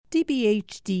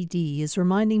CBHDD is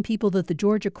reminding people that the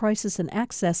Georgia Crisis and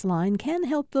Access Line can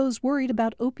help those worried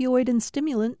about opioid and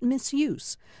stimulant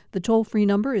misuse. The toll-free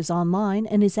number is online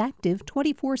and is active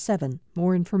 24/7.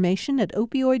 More information at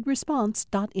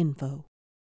opioidresponse.info.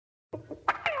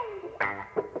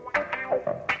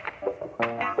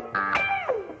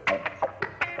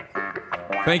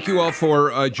 Thank you all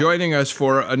for joining us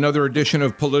for another edition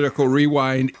of Political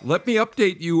Rewind. Let me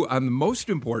update you on the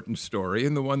most important story,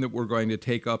 and the one that we're going to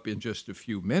take up in just a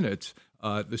few minutes,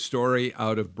 the story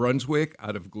out of Brunswick,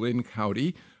 out of Glynn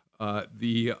County,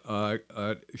 the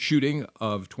shooting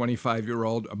of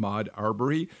 25-year-old Ahmaud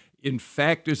Arbery. In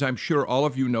fact, as I'm sure all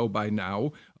of you know by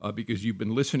now, because you've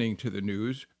been listening to the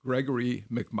news, Gregory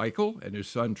McMichael and his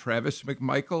son Travis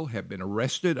McMichael have been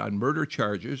arrested on murder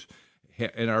charges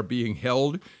and are being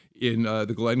held in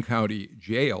the Glynn County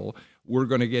Jail. We're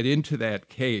going to get into that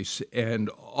case and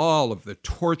all of the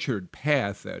tortured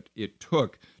path that it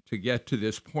took to get to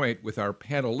this point with our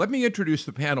panel. Let me introduce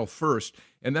the panel first,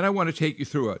 and then I want to take you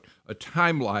through a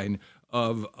timeline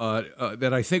of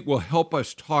that I think will help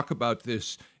us talk about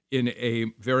this in a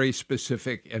very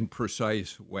specific and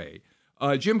precise way.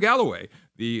 Jim Galloway,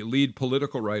 the lead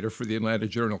political writer for the Atlanta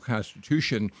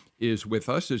Journal-Constitution, is with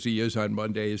us, as he is on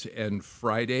Mondays and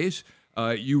Fridays.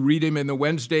 You read him in the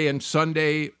Wednesday and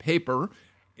Sunday paper,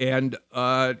 and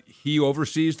he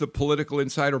oversees the Political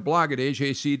Insider blog at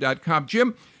ajc.com.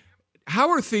 Jim,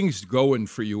 how are things going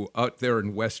for you out there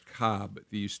in West Cobb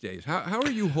these days? How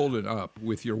are you holding up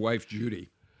with your wife,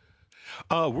 Judy?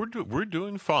 We're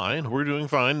doing fine. We're doing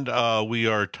fine. We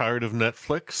are tired of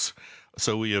Netflix.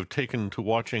 So we have taken to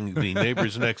watching The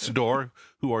Neighbors Next Door,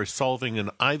 who are solving an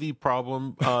ivy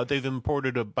problem. They've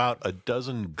imported about a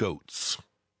dozen goats.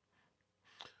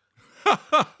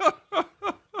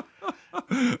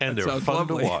 And they're fun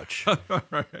to watch. All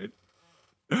right.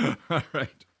 All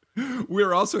right.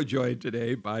 We're also joined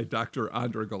today by Dr.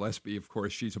 Andra Gillespie. Of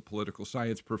course, she's a political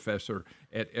science professor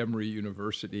at Emory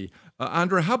University.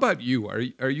 Andra, how about you?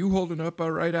 Are you holding up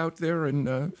all right out there in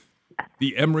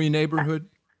the Emory neighborhood?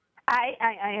 I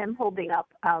am holding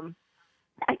up.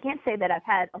 I can't say that I've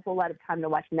had a whole lot of time to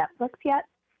watch Netflix yet.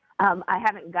 I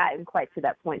haven't gotten quite to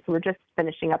that point, so we're just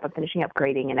finishing up. I'm finishing up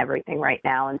grading and everything right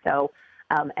now, and so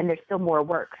and there's still more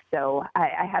work. So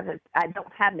I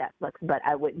don't have Netflix, but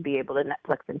I wouldn't be able to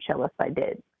Netflix and chill if I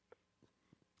did.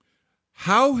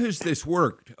 How has this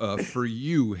worked for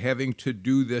you, having to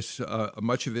do this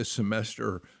much of this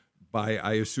semester by,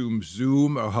 I assume,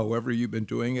 Zoom or however you've been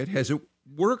doing it? Has it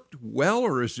worked well,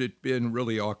 or has it been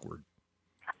really awkward?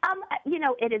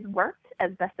 It has worked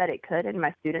as best that it could, and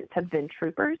my students have been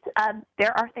troopers.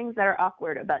 There are things that are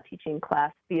awkward about teaching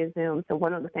class via Zoom. So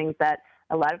one of the things that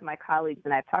a lot of my colleagues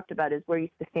and I've talked about is we're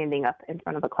used to standing up in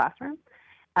front of a classroom,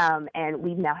 and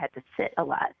we've now had to sit a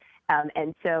lot.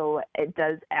 And so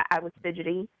I was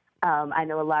fidgety. I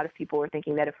know a lot of people were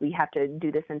thinking that if we have to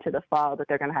do this into the fall, that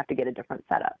they're going to have to get a different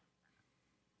setup.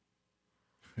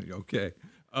 Okay.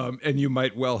 And you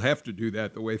might well have to do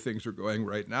that the way things are going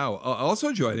right now.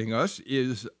 Also joining us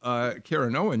is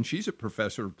Karen Owen. She's a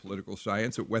professor of political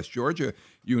science at West Georgia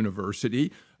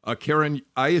University. Karen,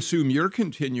 I assume you're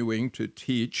continuing to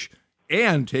teach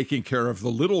and taking care of the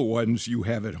little ones you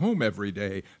have at home every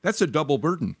day. That's a double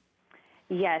burden.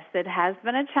 Yes, it has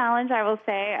been a challenge, I will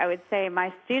say. I would say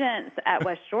my students at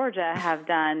West Georgia have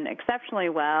done exceptionally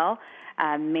well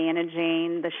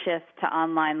managing the shift to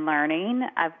online learning.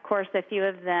 Of course, a few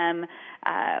of them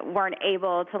weren't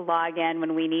able to log in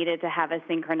when we needed to have a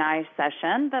synchronized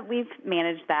session, but we've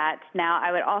managed that. Now,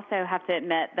 I would also have to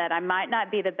admit that I might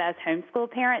not be the best homeschool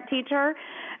parent teacher,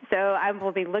 so I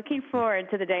will be looking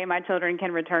forward to the day my children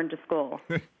can return to school.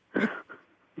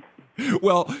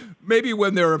 Well, maybe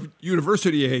when they're of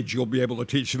university age, you'll be able to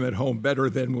teach them at home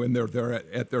better than when they're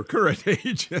at their current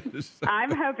ages.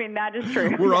 I'm hoping that is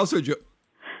true. We're also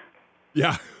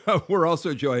we're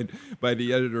also joined by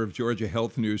the editor of Georgia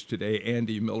Health News Today,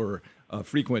 Andy Miller, a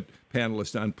frequent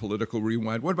panelist on Political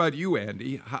Rewind. What about you,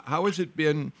 Andy? How has it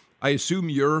been? I assume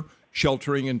you're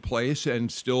sheltering in place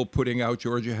and still putting out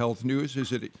Georgia Health News.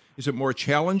 Is it more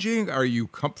challenging? Are you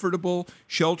comfortable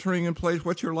sheltering in place?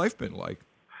 What's your life been like?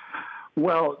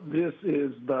 Well, this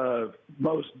is the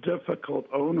most difficult,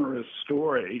 onerous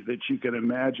story that you can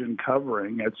imagine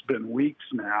covering. It's been weeks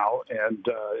now, and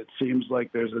it seems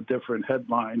like there's a different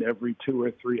headline every 2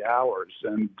 or 3 hours,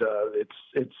 and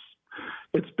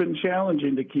it's been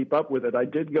challenging to keep up with it. I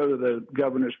did go to the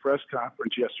governor's press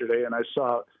conference yesterday, and I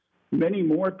saw many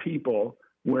more people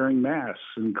wearing masks,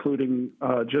 including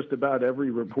just about every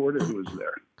reporter who was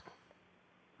there.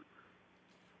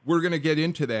 We're going to get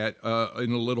into that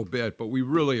in a little bit, but we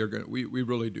really are going. We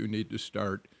really do need to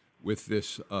start with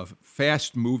this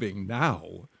fast-moving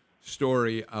now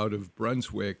story out of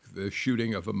Brunswick, the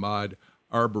shooting of Ahmaud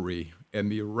Arbery,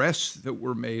 and the arrests that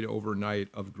were made overnight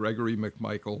of Gregory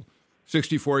McMichael,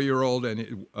 64-year-old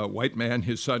and a white man,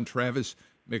 his son Travis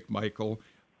McMichael.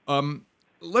 I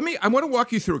want to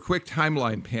walk you through a quick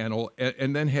timeline, panel,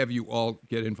 and then have you all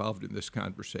get involved in this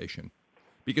conversation,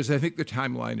 because I think the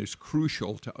timeline is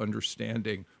crucial to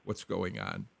understanding what's going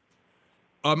on.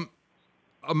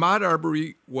 Ahmaud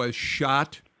Arbery was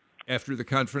shot after the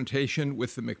confrontation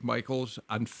with the McMichaels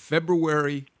on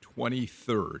February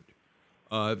 23rd.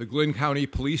 The Glynn County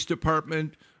Police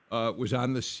Department was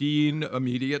on the scene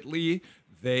immediately.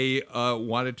 They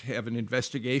wanted to have an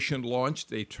investigation launched.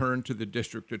 They turned to the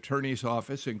district attorney's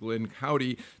office in Glynn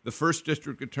County. The first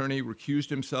district attorney recused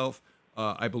himself,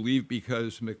 I believe,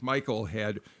 because McMichael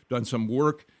had done some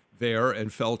work there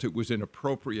and felt it was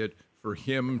inappropriate for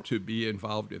him to be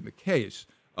involved in the case.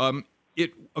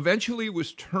 It eventually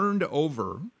was turned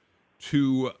over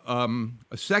to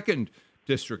a second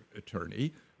district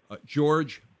attorney,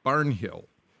 George Barnhill.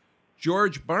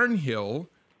 George Barnhill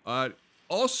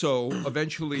also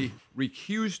eventually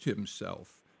recused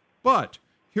himself. But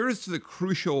here's the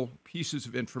crucial pieces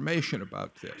of information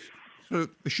about this. So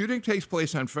the shooting takes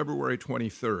place on February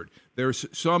 23rd. There's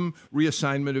some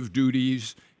reassignment of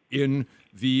duties in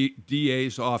the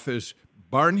DA's office.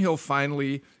 Barnhill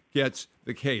finally gets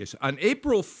the case. On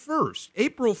April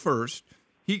 1st,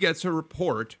 he gets a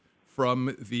report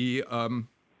from the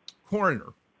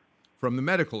coroner, from the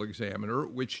medical examiner,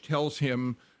 which tells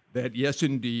him that, yes,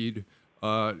 indeed,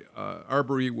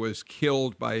 Arbery was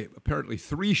killed by apparently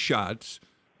 3 shots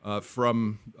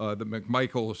from the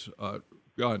McMichaels'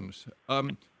 guns.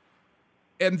 And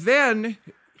then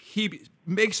he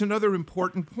makes another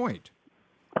important point.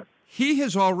 He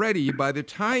has already, by the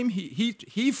time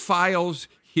he files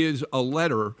a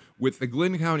letter with the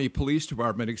Glynn County Police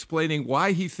Department explaining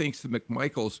why he thinks the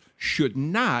McMichaels should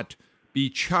not be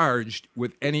charged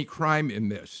with any crime in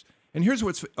this. And here's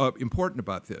what's important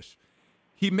about this.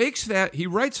 He writes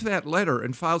that letter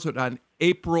and files it on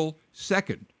April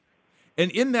 2nd.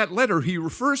 And in that letter, he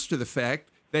refers to the fact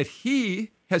that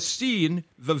he has seen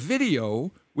the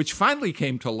video, which finally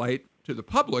came to light to the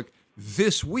public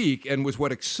this week and was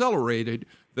what accelerated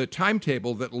the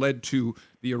timetable that led to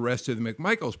the arrest of the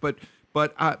McMichaels. But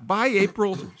by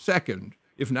April 2nd,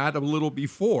 if not a little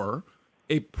before,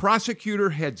 a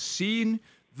prosecutor had seen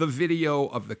the video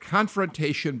of the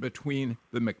confrontation between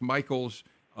the McMichaels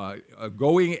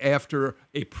going after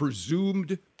a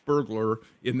presumed burglar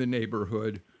in the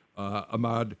neighborhood,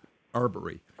 Ahmaud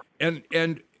Arbery. And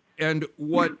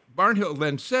what Barnhill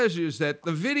then says is that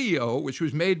the video, which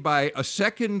was made by a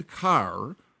second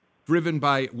car driven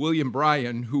by William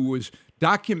Bryan, who was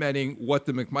documenting what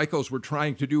the McMichaels were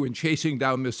trying to do in chasing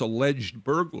down this alleged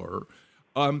burglar,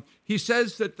 he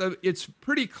says that it's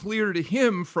pretty clear to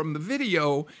him from the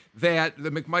video that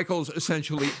the McMichaels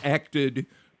essentially acted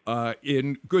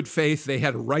in good faith. They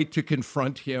had a right to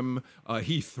confront him.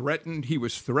 He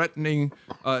was threatening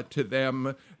to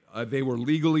them. They were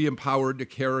legally empowered to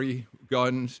carry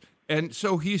guns. And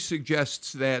so he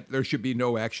suggests that there should be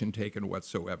no action taken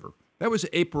whatsoever. That was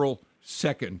April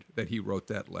 2nd that he wrote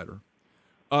that letter.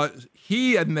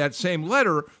 He, in that same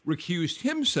letter, recused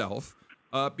himself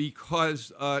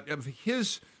because of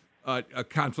his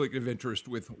conflict of interest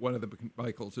with one of the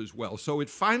McMichaels as well. So it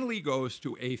finally goes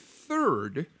to a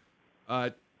third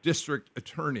district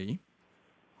attorney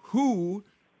who,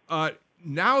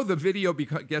 now the video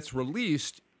gets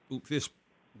released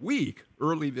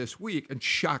early this week, and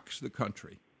shocks the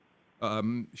country,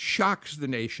 shocks the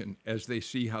nation as they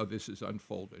see how this is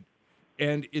unfolded.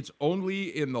 And it's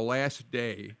only in the last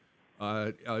day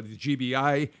the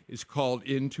GBI is called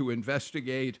in to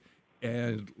investigate.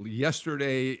 And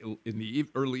yesterday, in the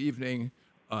early evening,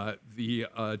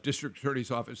 the district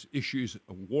attorney's office issues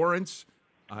warrants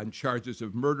on charges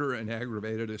of murder and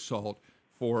aggravated assault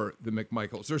for the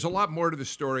McMichaels. There's a lot more to the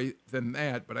story than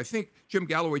that, but I think, Jim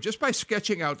Galloway, just by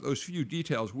sketching out those few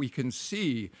details, we can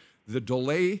see the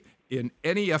delay in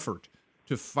any effort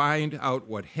to find out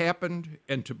what happened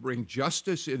and to bring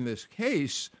justice in this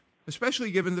case, especially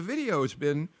given the video has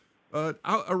been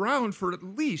around for at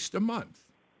least a month.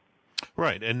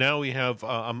 Right, and now we have.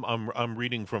 I'm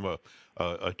reading from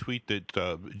a tweet that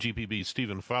GPB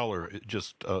Stephen Fowler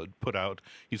just put out.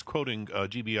 He's quoting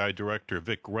GBI Director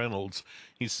Vic Reynolds.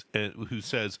 Who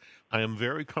says, "I am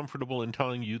very comfortable in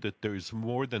telling you that there is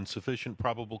more than sufficient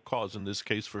probable cause in this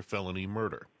case for felony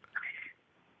murder."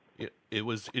 It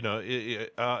was,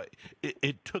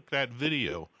 it took that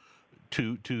video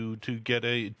to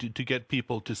get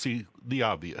people to see the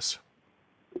obvious.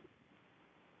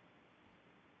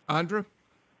 Andra?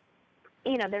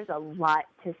 There's a lot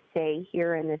to say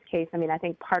here in this case. I mean, I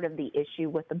think part of the issue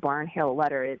with the Barnhill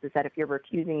letter is that if you're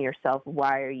recusing yourself,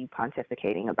 why are you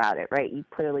pontificating about it, right? You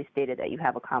clearly stated that you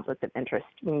have a conflict of interest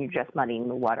when you're just muddying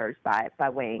the waters by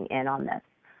weighing in on this.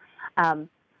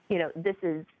 This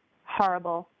is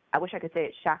horrible. I wish I could say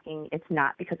it's shocking. It's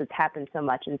not, because it's happened so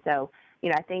much. And so,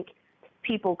 I think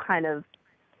people kind of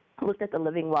looked at the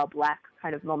living while black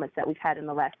kind of moments that we've had in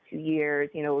the last 2 years,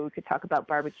 we could talk about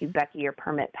barbecue Becky or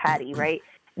permit Patty, right?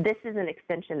 This is an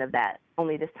extension of that,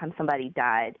 only this time somebody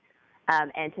died.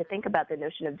 And to think about the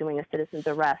notion of doing a citizen's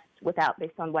arrest without,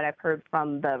 based on what I've heard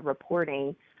from the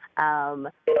reporting,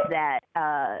 that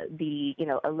the,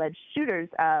 alleged shooters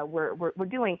were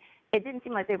doing, it didn't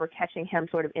seem like they were catching him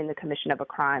sort of in the commission of a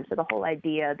crime. So the whole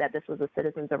idea that this was a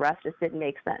citizen's arrest just didn't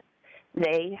make sense.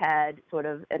 They had sort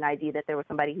of an idea that there was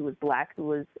somebody who was black who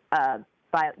was,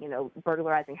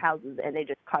 burglarizing houses, and they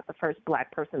just caught the first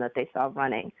black person that they saw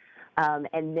running.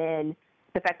 And then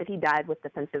the fact that he died with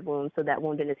defensive wounds, so that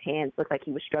wound in his hands looked like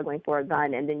he was struggling for a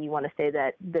gun, and then you want to say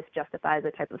that this justifies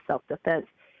a type of self-defense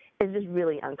is just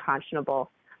really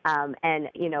unconscionable.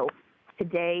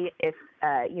 Today, if,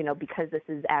 because this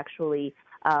is actually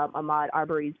Ahmaud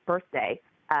Arbery's birthday,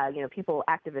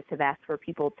 activists have asked for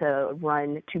people to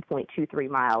run 2.23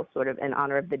 miles sort of in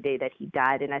honor of the day that he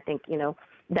died. And I think,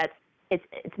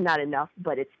 it's not enough,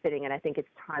 but it's fitting. And I think it's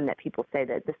time that people say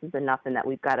that this is enough and that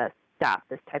we've got to stop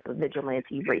this type of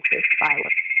vigilante racist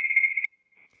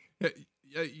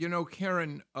violence.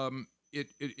 Karen,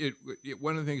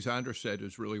 one of the things Andra said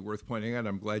is really worth pointing out.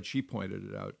 I'm glad she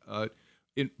pointed it out.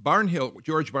 In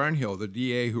George Barnhill, the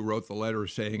DA who wrote the letter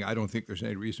saying, I don't think there's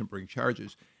any reason to bring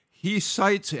charges, he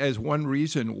cites as one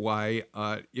reason why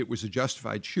it was a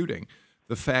justified shooting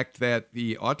the fact that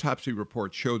the autopsy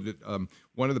report showed that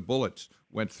one of the bullets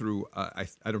went through, I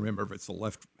don't remember if it's the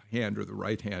left hand or the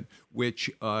right hand,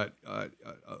 which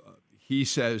he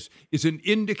says is an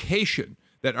indication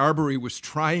that Arbery was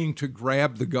trying to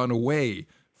grab the gun away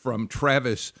from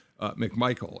Travis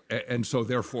McMichael, and so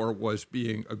therefore was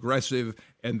being aggressive,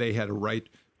 and they had a right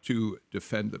to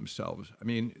defend themselves. I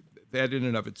mean, that in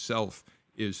and of itself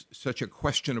is such a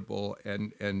questionable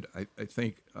and I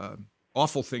think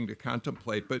awful thing to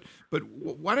contemplate. But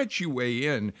why don't you weigh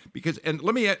in? And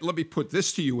let me put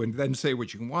this to you and then say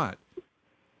what you want.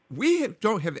 We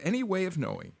don't have any way of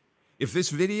knowing if this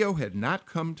video had not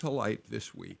come to light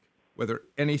this week, whether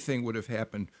anything would have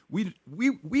happened. We've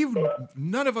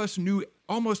none of us knew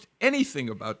almost anything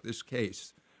about this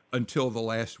case until the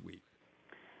last week.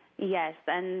 Yes,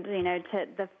 and to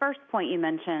the first point you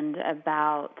mentioned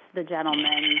about the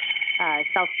gentleman's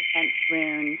self-defense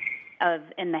wound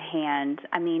in the hand.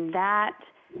 I mean, that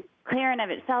clear and of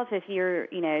itself, if you're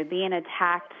being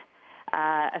attacked,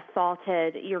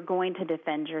 assaulted, you're going to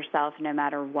defend yourself no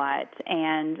matter what.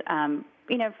 And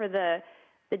for the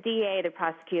DA, the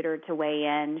prosecutor, to weigh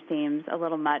in seems a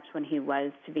little much when he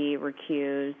was to be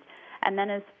recused. And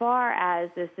then as far as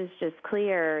this is just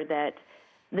clear that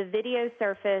the video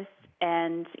surfaced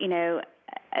and,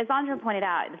 as Andra pointed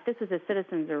out, if this was a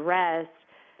citizen's arrest,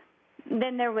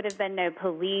 then there would have been no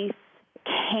police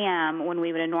cam when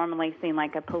we would have normally seen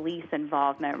like a police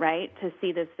involvement, right, to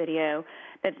see this video,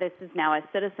 that this is now a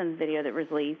citizen's video that was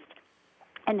released.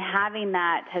 And having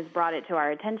that has brought it to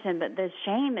our attention. But the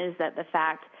shame is that the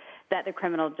fact that the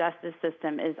criminal justice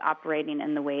system is operating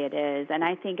in the way it is. And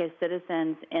I think as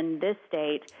citizens in this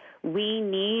state, we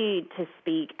need to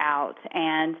speak out.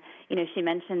 And, she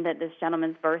mentioned that this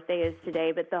gentleman's birthday is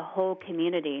today, but the whole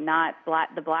community, not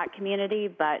the black community,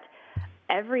 but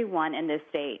everyone in this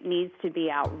state needs to be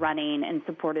out running in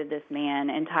support of this man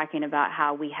and talking about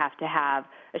how we have to have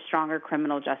a stronger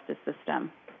criminal justice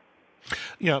system.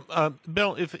 Yeah,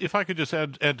 Bill, if I could just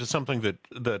add to something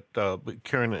that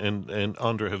Karen and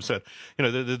Andra have said,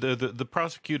 the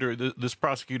prosecutor, this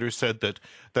prosecutor said that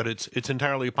it's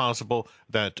entirely possible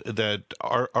that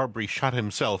Arbery shot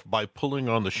himself by pulling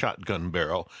on the shotgun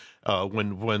barrel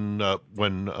when one of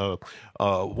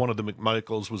the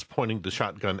McMichaels was pointing the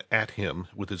shotgun at him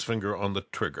with his finger on the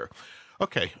trigger.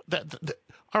 Okay,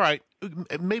 all right,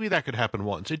 maybe that could happen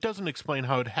once. It doesn't explain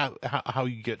how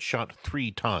you get shot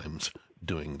 3 times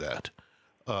doing that.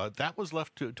 That was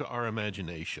left to our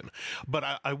imagination. But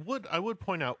I would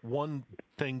point out one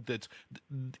thing that's,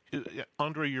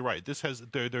 Andra, you're right.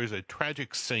 There's a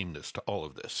tragic sameness to all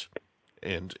of this,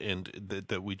 and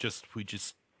that we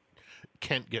just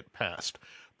can't get past.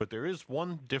 But there is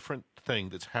one different thing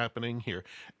that's happening here,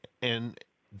 and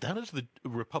that is the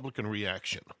Republican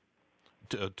reaction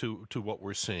to what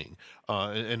we're seeing,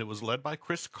 and it was led by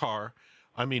Chris Carr,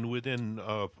 I mean, within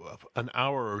an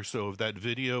hour or so of that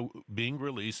video being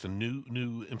released and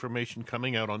new information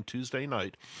coming out on Tuesday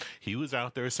night, he was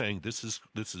out there saying this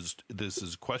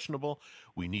is questionable.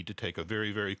 We need to take a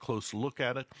very, very close look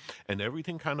at it, and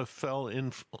everything kind of fell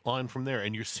in line from there.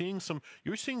 And you're seeing some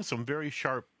very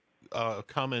sharp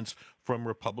comments from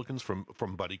Republicans,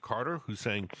 from Buddy Carter, who's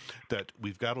saying that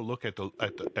we've got to look at the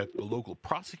local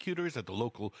prosecutors, at the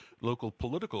local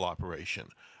political operation,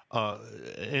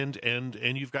 and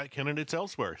you've got candidates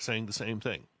elsewhere saying the same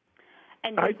thing.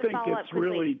 And I think it's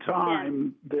really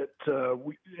time that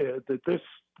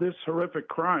this horrific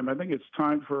crime. I think it's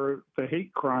time for the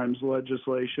hate crimes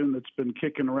legislation that's been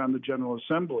kicking around the General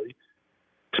Assembly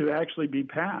to actually be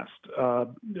passed.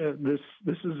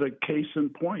 This is a case in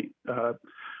point.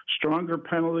 Stronger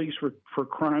penalties for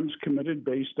crimes committed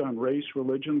based on race,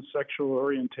 religion, sexual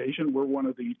orientation. We're one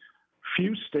of the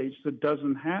few states that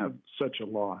doesn't have such a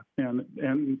law.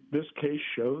 And this case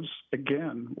shows,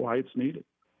 again, why it's needed.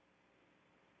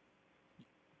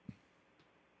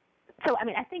 So, I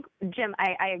mean, I think, Jim,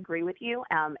 I agree with you,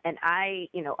 and I,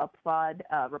 applaud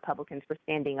Republicans for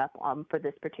standing up for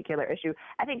this particular issue.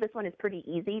 I think this one is pretty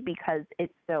easy because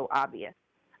it's so obvious.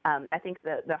 I think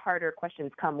the harder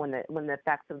questions come when the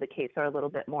facts of the case are a little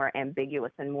bit more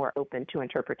ambiguous and more open to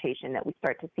interpretation, that we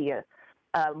start to see a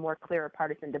more clearer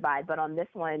partisan divide. But on this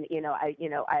one,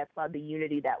 I applaud the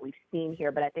unity that we've seen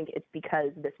here, but I think it's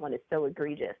because this one is so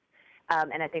egregious.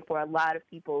 And I think for a lot of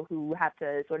people who have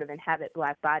to sort of inhabit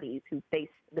Black bodies who face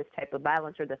this type of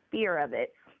violence or the fear of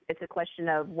it, it's a question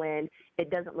of when it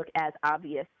doesn't look as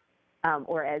obvious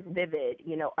or as vivid,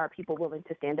 are people willing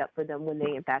to stand up for them when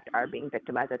they, in fact, are being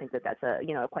victimized? I think that's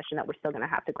a question that we're still going to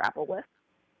have to grapple with.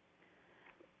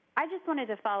 I just wanted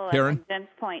to follow up Karen? on Jim's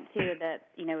point, too, that,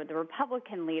 the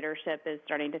Republican leadership is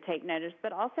starting to take notice,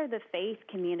 but also the faith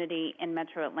community in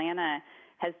Metro Atlanta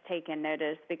has taken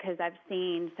notice, because I've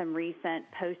seen some recent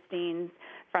postings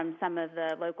from some of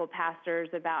the local pastors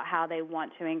about how they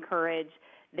want to encourage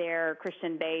their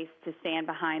Christian base to stand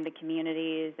behind the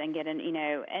communities and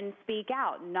and speak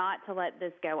out, not to let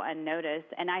this go unnoticed.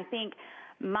 And I think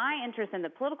my interest in the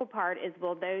political part is,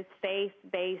 will those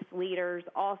faith-based leaders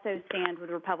also stand with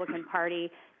the Republican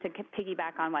Party, to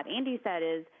piggyback on what Andy said,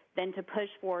 is then to push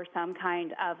for some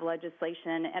kind of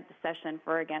legislation at the session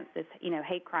against this,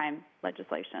 hate crime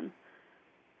legislation?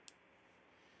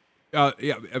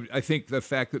 I think the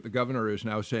fact that the governor is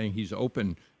now saying he's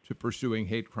open to pursuing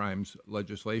hate crimes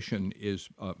legislation is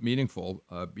meaningful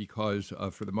because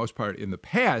for the most part in the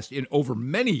past, in over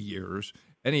many years,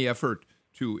 any effort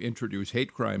to introduce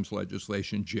hate crimes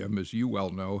legislation, Jim, as you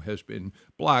well know, has been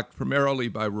blocked primarily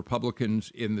by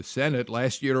Republicans in the Senate.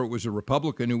 Last year, it was a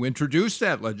Republican who introduced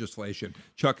that legislation,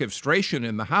 Chuck Evstration,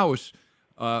 in the House,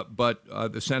 but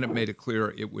the Senate made it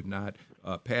clear it would not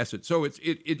pass it. So it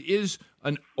is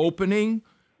an opening,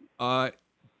 but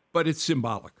it's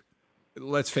symbolic.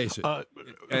 Let's face it.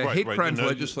 Hate crimes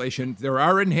legislation, there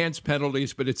are enhanced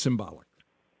penalties, but it's symbolic.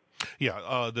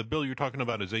 Yeah, the bill you're talking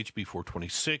about is HB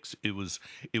 426. It was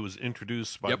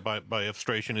introduced by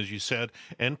Evstration, as you said,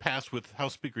 and passed with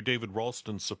House Speaker David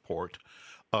Ralston's support.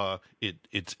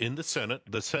 It's in the Senate.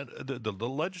 The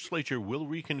legislature will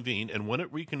reconvene, and when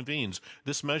it reconvenes,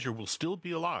 this measure will still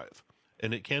be alive,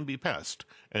 and it can be passed.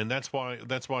 And that's why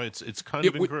it's kind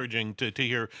of encouraging to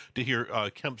hear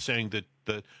Kemp saying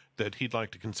that he'd like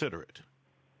to consider it.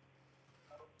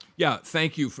 Yeah,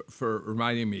 thank you for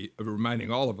reminding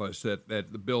all of us that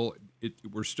the bill,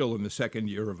 we're still in the second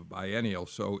year of a biennial,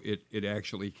 so it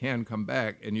actually can come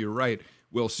back. And you're right,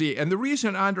 we'll see. And the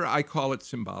reason, Andra, I call it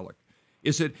symbolic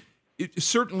is that it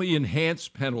certainly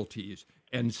enhanced penalties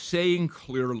and saying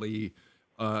clearly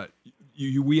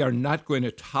we are not going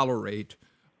to tolerate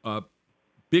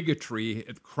bigotry,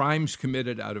 crimes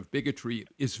committed out of bigotry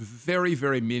is very,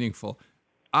 very meaningful.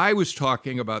 I was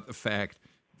talking about the fact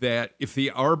that if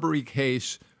the Arbery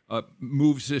case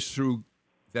moves this through,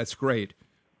 that's great.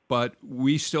 But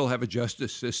we still have a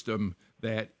justice system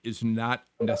that is not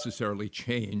necessarily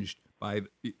changed by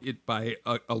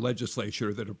a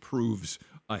legislature that approves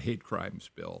a hate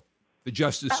crimes bill. The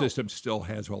justice system still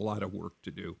has a lot of work to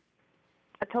do.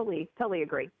 I totally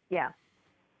agree. Yeah.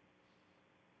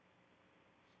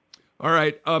 All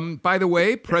right. By the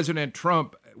way, President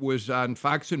Trump was on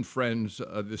Fox and Friends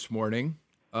this morning.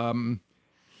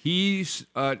 He's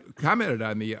commented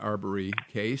on the Arbery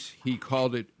case. He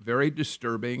called it very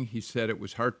disturbing. He said it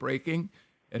was heartbreaking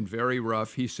and very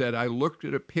rough. He said, I looked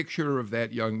at a picture of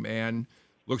that young man,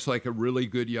 looks like a really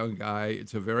good young guy.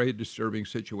 It's a very disturbing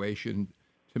situation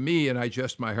to me, and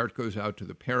my heart goes out to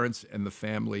the parents and the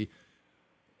family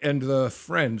and the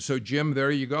friends. So, Jim,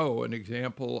 there you go, an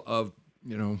example of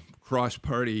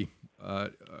cross-party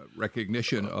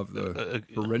recognition of the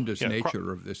horrendous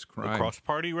nature of this crime.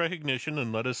 Cross-party recognition,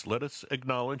 and let us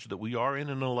acknowledge that we are in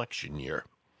an election year.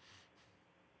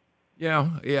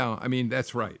 Yeah. I mean,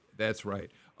 that's right.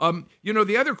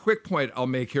 The other quick point I'll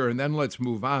make here, and then let's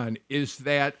move on, is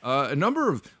that a number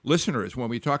of listeners, when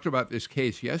we talked about this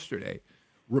case yesterday,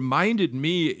 reminded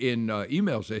me in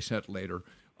emails they sent later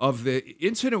of the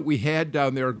incident we had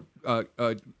down there,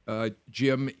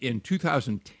 Jim, in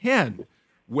 2010,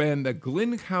 when the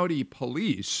Glynn County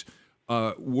Police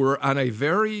were on a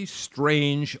very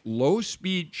strange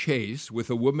low-speed chase with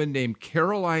a woman named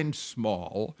Caroline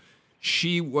Small.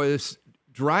 She was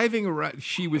driving around.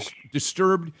 She was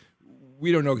disturbed.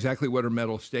 We don't know exactly what her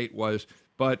mental state was,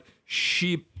 but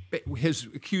she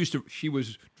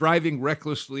was driving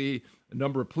recklessly. A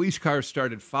number of police cars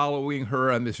started following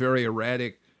her on this very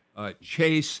erratic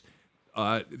chase.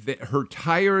 Her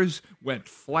tires went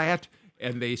flat,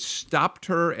 and they stopped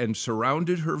her and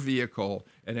surrounded her vehicle.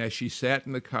 And as she sat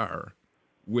in the car,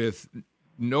 with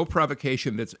no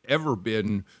provocation that's ever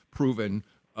been proven,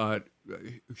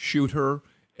 shoot her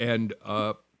and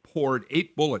poured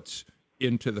 8 bullets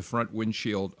into the front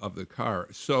windshield of the car.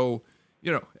 So,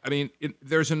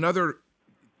 there's another.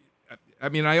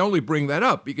 I only bring that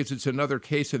up because it's another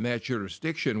case in that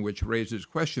jurisdiction which raises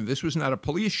question. This was not a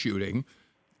police shooting,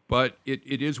 but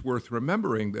it is worth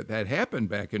remembering that happened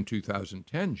back in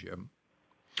 2010, Jim.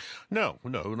 No,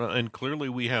 and clearly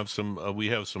we have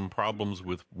some problems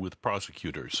with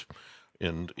prosecutors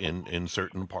in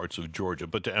certain parts of Georgia.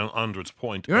 But to Andra's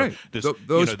point, right. To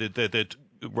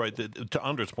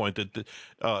Andra's point, that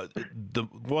the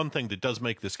one thing that does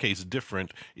make this case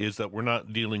different is that we're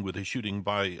not dealing with a shooting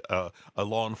by a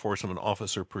law enforcement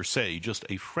officer per se, just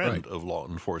a friend of law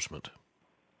enforcement.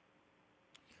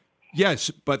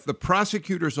 Yes, but the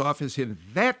prosecutor's office in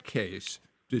that case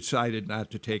decided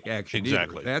not to take action.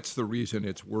 Exactly. Either. That's the reason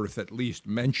it's worth at least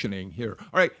mentioning here.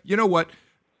 All right, you know what?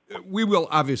 We will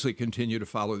obviously continue to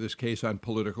follow this case on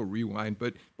Political Rewind,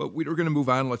 but we're going to move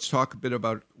on. Let's talk a bit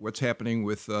about what's happening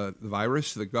with the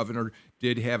virus. The governor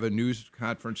did have a news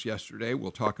conference yesterday.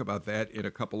 We'll talk about that in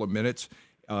a couple of minutes.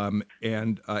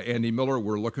 And Andy Miller,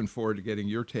 we're looking forward to getting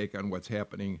your take on what's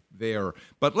happening there.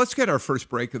 But let's get our first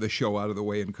break of the show out of the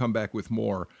way and come back with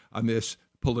more on this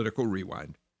Political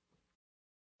Rewind.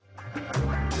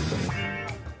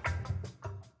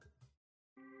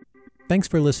 Thanks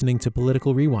for listening to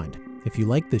Political Rewind. If you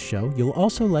like this show, you'll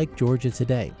also like Georgia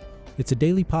Today. It's a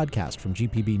daily podcast from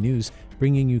GPB News,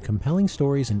 bringing you compelling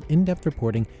stories and in-depth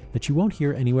reporting that you won't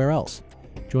hear anywhere else.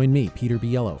 Join me, Peter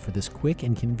Biello, for this quick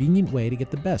and convenient way to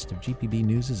get the best of GPB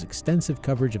News' extensive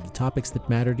coverage of the topics that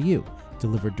matter to you,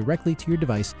 delivered directly to your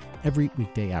device every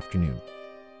weekday afternoon.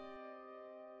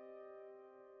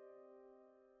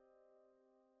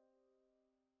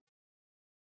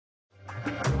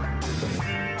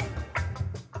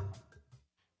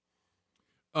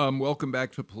 Welcome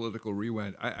back to Political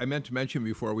Rewind. I meant to mention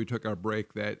before we took our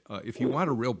break that if you want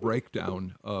a real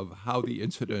breakdown of how the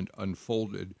incident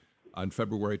unfolded on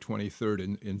February 23rd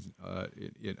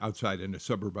in a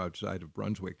suburb outside of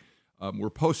Brunswick, we're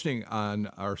posting on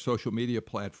our social media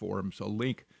platforms a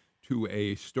link to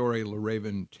a story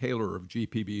LaRaven Taylor of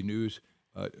GPB News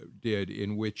did,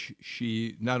 in which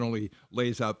she not only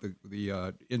lays out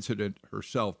the incident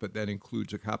herself, but then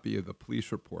includes a copy of the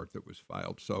police report that was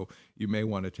filed. So you may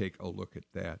want to take a look at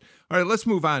that. All right, let's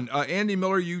move on. Andy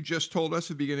Miller, you just told us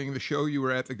at the beginning of the show you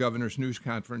were at the governor's news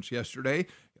conference yesterday,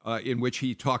 in which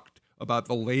he talked about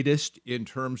the latest in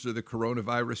terms of the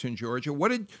coronavirus in Georgia.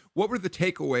 What were the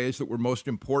takeaways that were most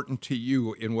important to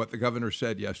you in what the governor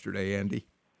said yesterday, Andy?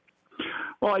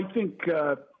 Well, I think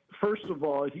first of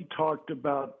all, he talked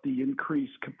about the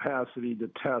increased capacity to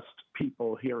test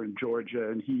people here in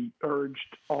Georgia, and he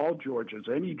urged all Georgians,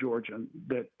 any Georgian,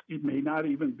 that it may not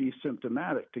even be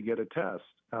symptomatic to get a test,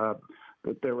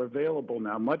 but they're available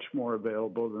now, much more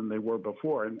available than they were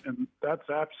before, and that's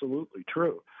absolutely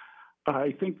true.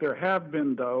 I think there have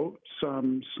been, though,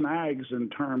 some snags in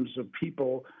terms of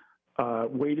people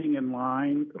waiting in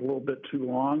line a little bit too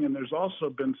long, and there's also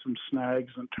been some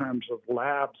snags in terms of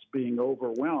labs being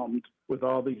overwhelmed with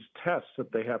all these tests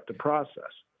that they have to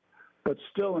process. But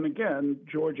still, and again,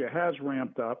 Georgia has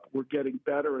ramped up. We're getting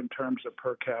better in terms of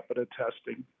per capita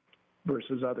testing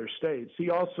versus other states.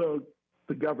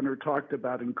 The governor talked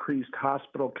about increased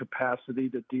hospital capacity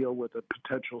to deal with a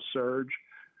potential surge.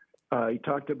 He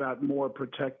talked about more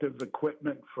protective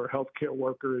equipment for healthcare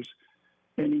workers.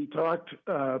 And he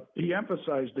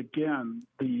emphasized again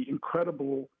the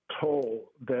incredible toll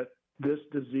that this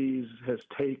disease has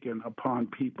taken upon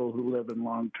people who live in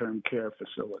long-term care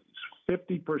facilities.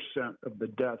 50% of the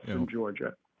deaths in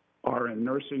Georgia are in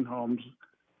nursing homes,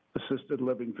 assisted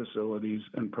living facilities,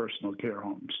 and personal care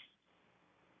homes.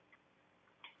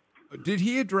 Did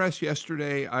he address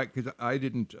yesterday? Because I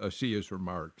didn't see his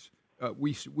remarks.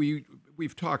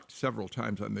 We've talked several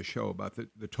times on the show about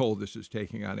the toll this is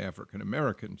taking on African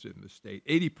Americans in the state.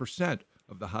 80%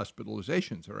 of the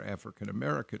hospitalizations are African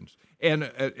Americans,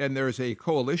 and there's a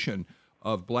coalition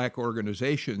of black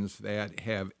organizations that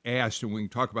have asked, and we can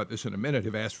talk about this in a minute,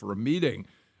 have asked for a meeting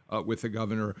with the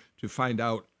governor to find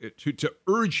out, to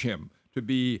urge him to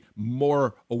be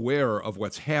more aware of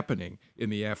what's happening in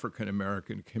the African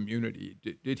American community.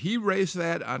 Did he raise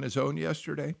that on his own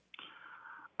yesterday?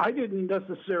 I didn't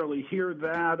necessarily hear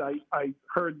that. I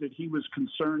heard that he was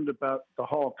concerned about the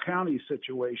Hall County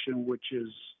situation, which is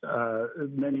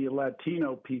many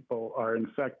Latino people are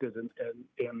infected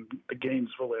in the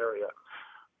Gainesville area.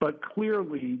 But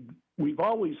clearly, we've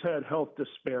always had health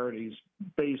disparities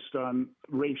based on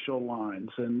racial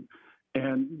lines, and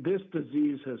this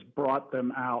disease has brought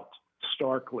them out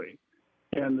starkly.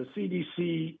 And the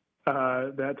CDC,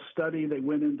 that study, they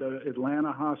went into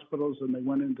Atlanta hospitals and they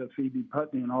went into Phoebe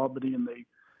Putney and Albany, and they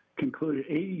concluded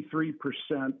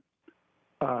 83%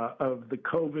 of the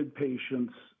COVID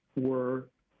patients were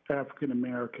African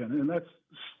American. And that's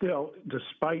still,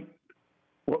 despite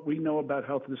what we know about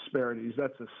health disparities,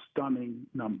 that's a stunning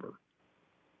number.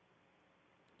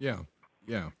 Yeah.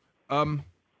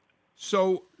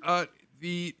 So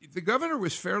the governor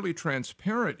was fairly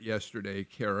transparent yesterday,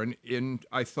 Karen.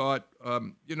 I thought,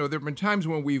 there have been times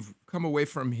when we've come away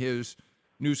from his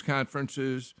news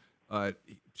conferences and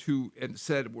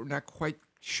said we're not quite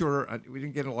sure. We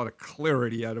didn't get a lot of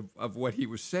clarity out of what he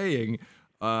was saying.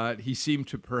 He seemed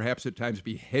to perhaps at times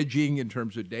be hedging in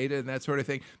terms of data and that sort of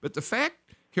thing. But the fact,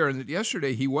 Karen, that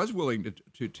yesterday he was willing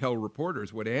to tell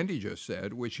reporters what Andy just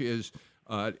said, which is,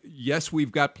 yes,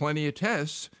 we've got plenty of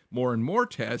tests, more and more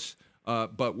tests,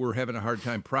 but we're having a hard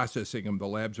time processing them. The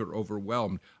labs are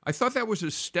overwhelmed. I thought that was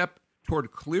a step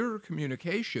toward clearer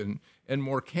communication and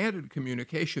more candid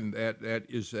communication that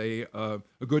is a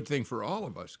good thing for all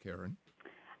of us, Karen.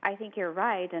 I think you're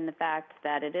right in the fact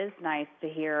that it is nice to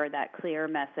hear that clear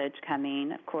message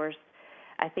coming. Of course,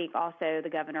 I think also the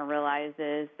governor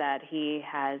realizes that he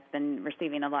has been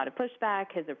receiving a lot of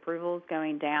pushback. His approval's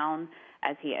going down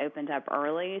as he opened up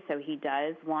early, so he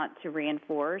does want to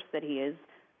reinforce that he is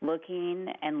looking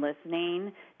and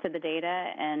listening to the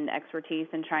data and expertise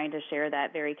and trying to share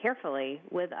that very carefully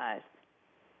with us.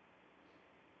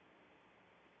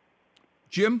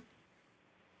 Jim?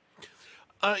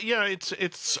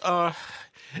 It's one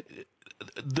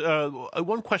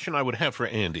question I would have for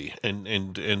Andy, and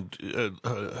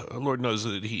Lord knows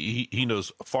that he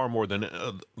knows far more than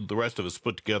the rest of us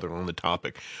put together on the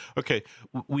topic. Okay,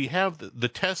 we have the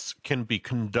tests can be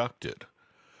conducted.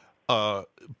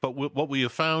 But what we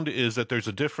have found is that there's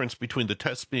a difference between the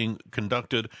tests being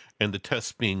conducted and the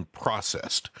tests being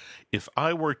processed. If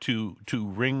I were to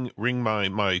ring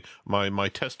my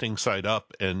testing site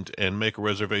up and make a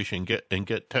reservation and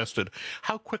get tested,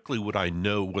 how quickly would I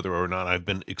know whether or not I've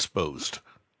been exposed?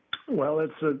 Well,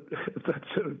 that's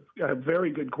a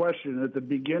very good question. At the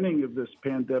beginning of this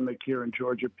pandemic here in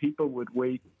Georgia, people would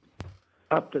wait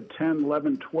up to 10,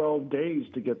 11, 12 days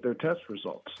to get their test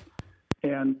results.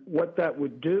 And what that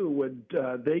would do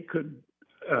they could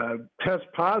test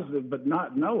positive but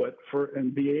not know it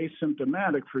and be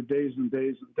asymptomatic for days and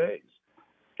days and days.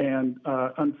 And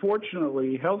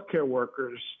unfortunately, healthcare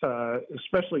workers,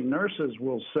 especially nurses,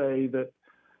 will say that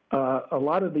a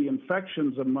lot of the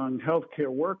infections among healthcare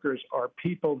workers are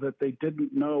people that they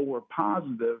didn't know were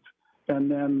positive, and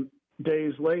then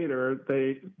days later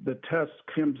the test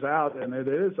comes out and it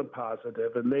is a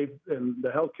positive, and the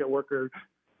healthcare worker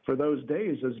for those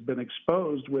days has been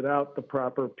exposed without the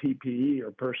proper PPE or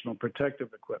personal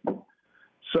protective equipment.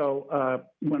 So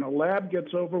when a lab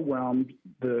gets overwhelmed,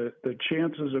 the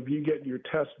chances of you getting your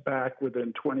test back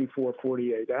within 24,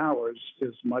 48 hours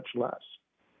is much less.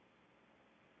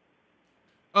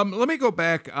 Let me go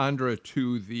back, Andra,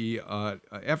 to the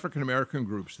African-American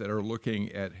groups that are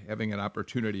looking at having an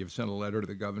opportunity of sending a letter to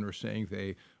the governor saying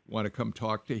they want to come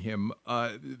talk to him.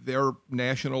 They're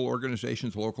national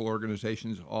organizations, local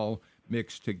organizations, all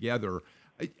mixed together.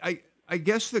 I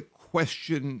guess the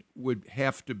question would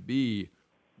have to be,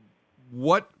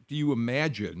 what do you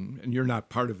imagine, and you're not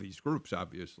part of these groups,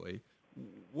 obviously,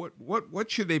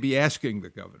 what should they be asking the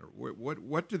governor?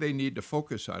 What do they need to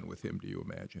focus on with him, do you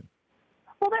imagine?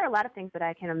 Well, there are a lot of things that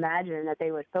I can imagine that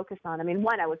they would focus on. I mean,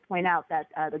 one, I would point out that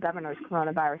the governor's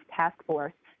coronavirus task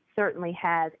force certainly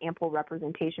has ample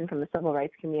representation from the civil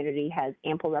rights community, has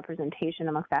ample representation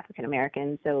amongst African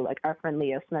Americans. So like our friend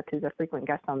Leo Smith, who's a frequent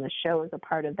guest on the show, is a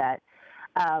part of that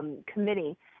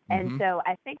committee. And so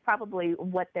I think probably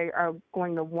what they are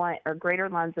going to want are greater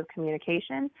lines of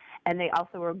communication, and they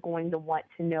also are going to want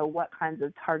to know what kinds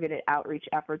of targeted outreach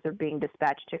efforts are being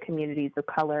dispatched to communities of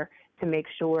color to make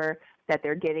sure that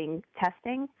they're getting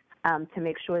testing, to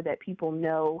make sure that people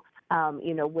know,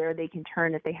 where they can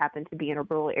turn if they happen to be in a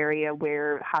rural area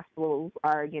where hospitals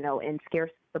are, in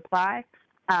scarce supply.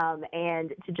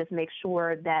 And to just make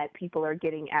sure that people are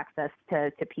getting access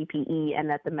to PPE and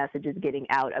that the message is getting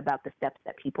out about the steps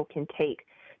that people can take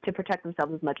to protect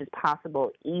themselves as much as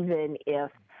possible, even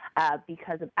if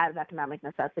because of out of economic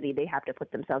necessity, they have to put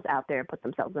themselves out there and put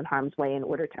themselves in harm's way in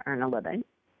order to earn a living.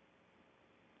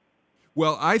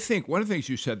 Well, I think one of the things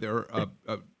you said there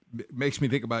makes me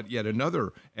think about yet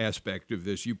another aspect of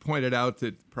this. You pointed out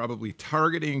that probably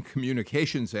targeting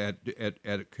communications at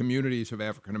communities of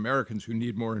African Americans who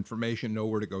need more information, know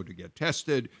where to go to get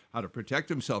tested, how to protect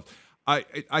themselves. I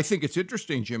think it's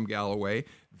interesting, Jim Galloway,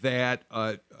 that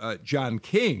John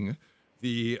King,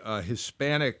 the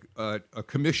Hispanic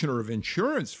commissioner of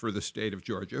insurance for the state of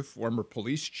Georgia, former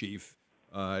police chief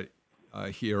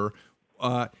here,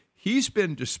 he's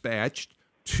been dispatched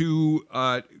to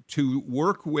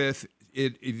work with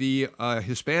the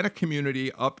Hispanic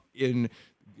community up in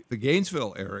the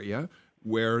Gainesville area,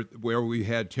 where we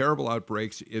had terrible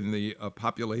outbreaks in the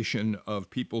population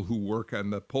of people who work on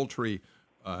the poultry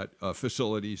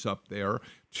facilities up there,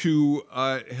 to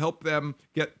help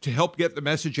get the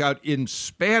message out in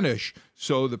Spanish,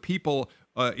 so the people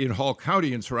in Hall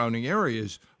County and surrounding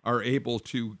areas are able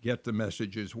to get the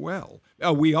message as well.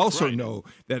 We also know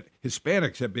that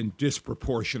Hispanics have been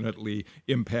disproportionately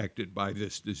impacted by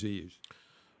this disease.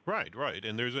 Right,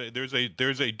 and there's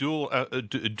a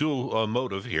dual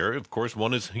motive here. Of course,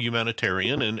 one is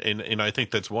humanitarian, and I think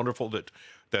that's wonderful that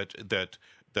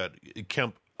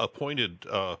Kemp appointed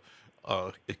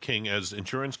King as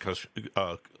insurance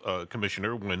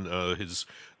commissioner when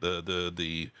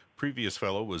the previous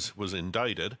fellow was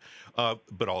indicted,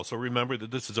 but also remember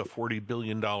that this is a $40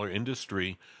 billion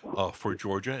industry for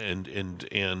Georgia,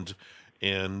 and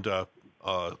the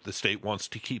state wants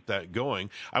to keep that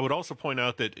going. I would also point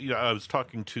out that I was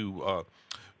talking to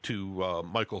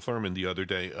Michael Thurman the other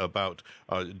day about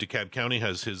DeKalb County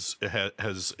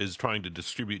is trying to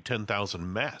distribute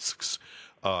 10,000 masks.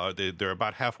 They're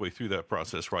about halfway through that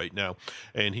process right now,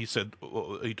 and he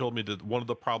told me that one of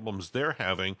the problems they're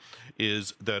having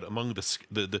is that among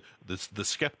the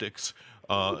skeptics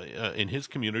in his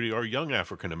community are young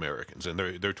African Americans, and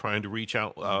they're trying to reach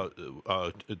out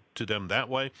to them that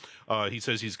way. He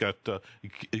says he's got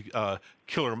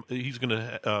Killer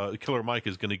Mike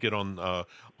is going to get on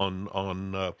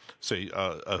say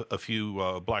a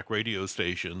few black radio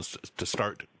stations to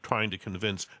start trying to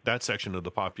convince that section of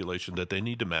the population that they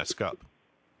need to mask up.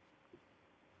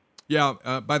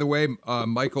 Yeah. By the way,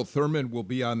 Michael Thurman will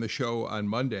be on the show on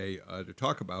Monday to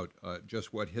talk about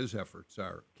just what his efforts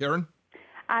are. Karen?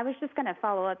 I was just going to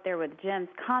follow up there with Jim's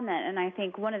comment, and I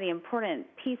think one of the important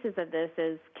pieces of this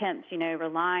is Kemp's,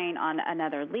 relying on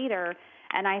another leader.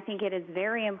 And I think it is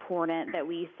very important that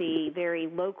we see very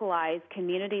localized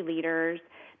community leaders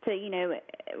to,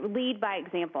 lead by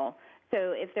example.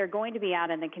 So if they're going to be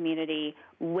out in the community,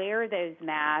 wear those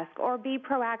masks or be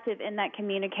proactive in that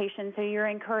communication so you're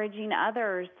encouraging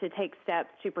others to take steps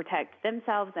to protect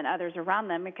themselves and others around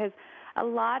them, because a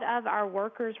lot of our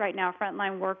workers right now,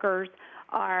 frontline workers,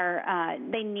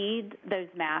 they need those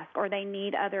masks or they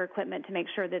need other equipment to make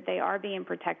sure that they are being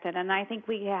protected. And I think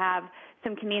we have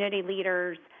some community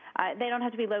leaders. They don't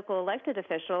have to be local elected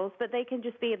officials, but they can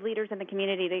just be leaders in the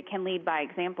community that can lead by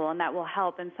example, and that will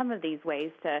help in some of these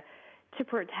ways to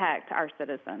protect our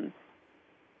citizens.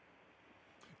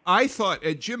 I thought,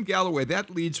 Jim Galloway, that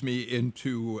leads me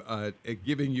into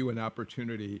giving you an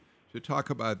opportunity to talk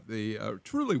about the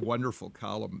truly wonderful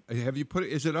column. Have you put it?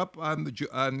 Is it up on the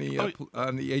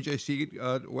AJC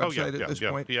website at this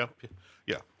point?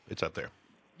 Yeah, it's up there.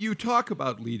 You talk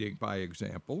about leading by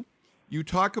example. You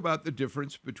talk about the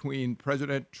difference between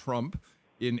President Trump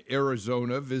in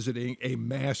Arizona visiting a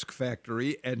mask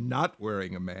factory and not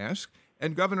wearing a mask,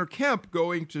 and Governor Kemp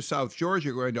going to South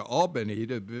Georgia, going to Albany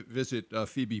to visit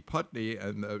Phoebe Putney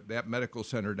and that medical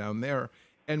center down there,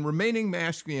 and remaining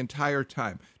masked the entire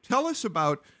time. Tell us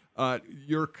about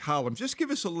your column. Just give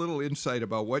us a little insight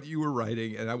about what you were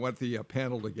writing, and I want the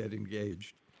panel to get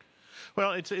engaged.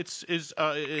 Well,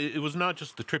 it was not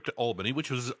just the trip to Albany, which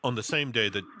was on the same day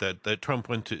that Trump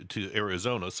went to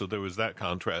Arizona, so there was that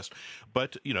contrast.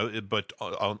 But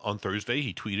on Thursday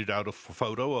he tweeted out a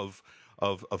photo of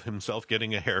of himself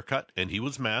getting a haircut, and he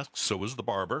was masked, so was the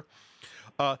barber.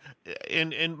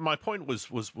 And my point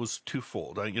was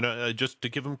twofold. Just to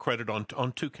give him credit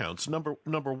on two counts.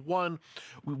 Number one,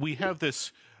 we have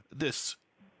this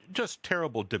just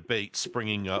terrible debate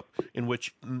springing up in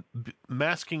which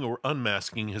masking or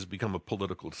unmasking has become a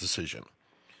political decision,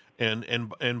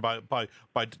 and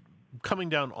by coming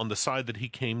down on the side that he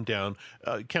came down,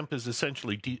 Kemp is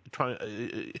essentially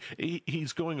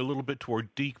he's going a little bit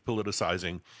toward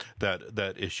depoliticizing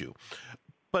that issue.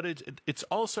 But it's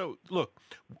also, look,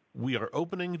 we are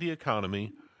opening the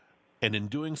economy, and in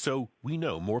doing so, we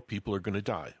know more people are going to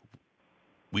die.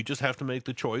 We just have to make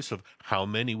the choice of how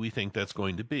many we think that's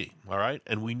going to be, all right?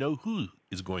 And we know who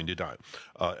is going to die,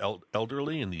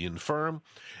 elderly and the infirm,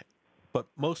 but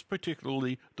most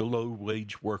particularly the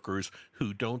low-wage workers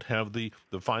who don't have the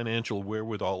financial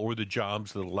wherewithal or the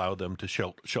jobs that allow them to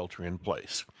shelter in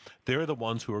place. They're the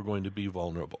ones who are going to be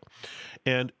vulnerable.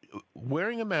 And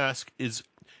wearing a mask is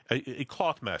a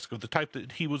cloth mask of the type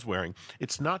that he was wearing.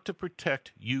 It's not to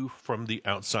protect you from the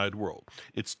outside world.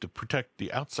 It's to protect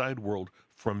the outside world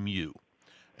from you.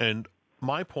 And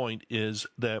my point is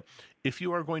that if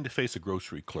you are going to face a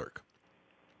grocery clerk,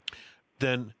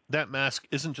 then that mask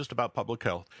isn't just about public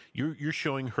health. You're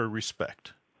showing her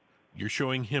respect. You're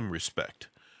showing him respect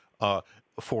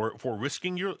for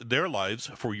risking their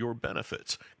lives for your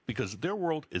benefits, because their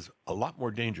world is a lot more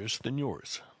dangerous than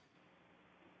yours.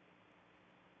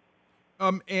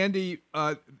 Andy,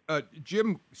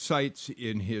 Jim cites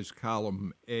in his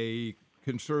column a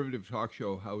conservative talk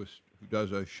show host who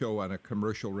does a show on a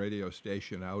commercial radio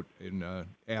station out in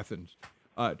Athens,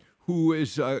 who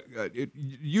is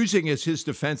using as his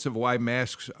defense of why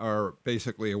masks are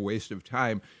basically a waste of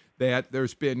time, that the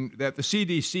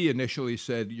CDC initially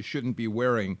said you shouldn't be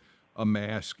wearing a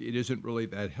mask. It isn't really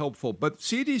that helpful. But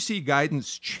CDC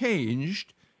guidance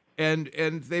changed, and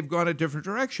they've gone a different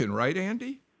direction, right,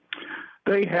 Andy?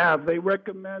 They have. They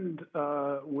recommend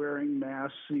wearing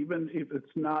masks, even if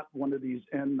it's not one of these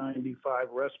N95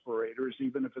 respirators,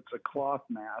 even if it's a cloth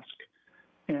mask.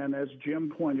 And as Jim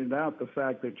pointed out, the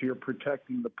fact that you're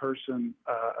protecting the person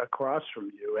across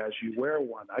from you as you wear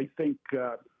one. I think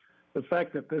the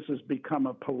fact that this has become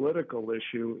a political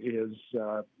issue is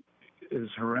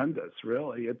horrendous,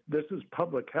 really. This is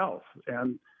public health.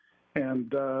 And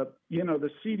the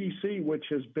CDC, which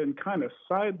has been kind of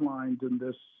sidelined in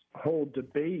this whole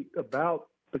debate about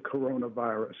the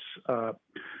coronavirus,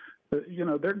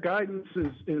 their guidance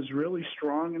is really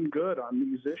strong and good on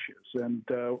these issues, and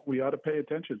we ought to pay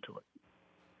attention to it.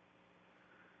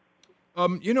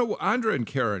 Andra and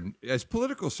Karen, as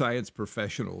political science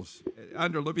professionals,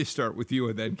 Andra, let me start with you,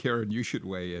 and then Karen, you should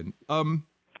weigh in.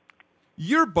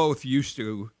 You're both used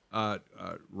to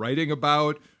writing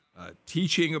about,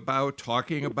 teaching about,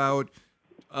 talking about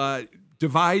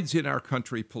divides in our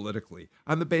country politically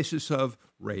on the basis of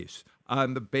race,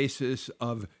 on the basis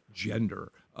of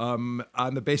gender, on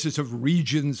the basis of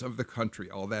regions of the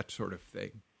country, all that sort of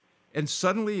thing. And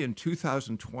suddenly in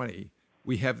 2020,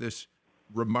 we have this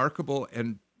remarkable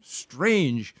and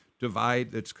strange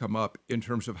divide that's come up in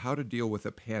terms of how to deal with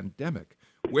a pandemic,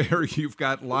 where you've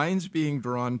got lines being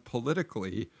drawn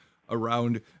politically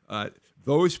around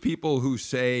those people who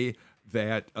say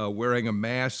that wearing a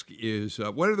mask is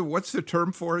what's the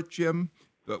term for it, Jim?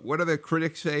 What do the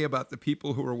critics say about the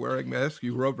people who are wearing masks?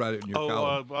 You wrote about it in your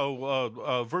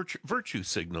column. Virtue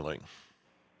signaling.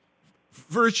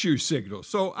 Virtue signal.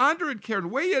 So, Andra and Karen,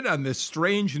 weigh in on this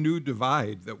strange new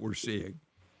divide that we're seeing.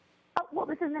 Well,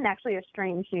 this isn't actually a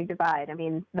strange new divide. I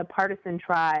mean, the partisan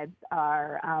tribes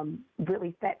are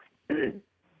really fixed.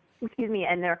 Excuse me,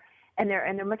 and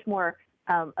they're much more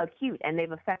acute, and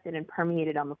they've affected and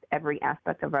permeated almost every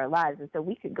aspect of our lives. And so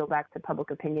we could go back to public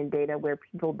opinion data where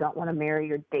people don't want to marry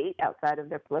or date outside of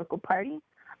their political party,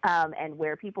 and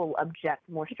where people object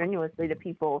more strenuously to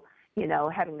people,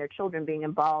 having their children being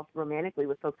involved romantically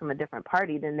with folks from a different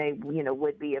party than they,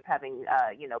 would be of having,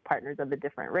 partners of a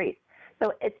different race.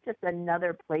 So it's just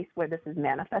another place where this has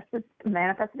manifested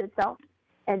itself.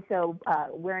 And so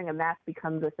wearing a mask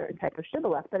becomes a certain type of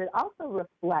shibboleth, but it also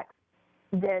reflects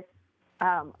this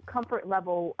comfort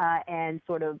level and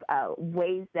sort of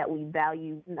ways that we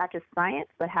value not just science,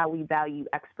 but how we value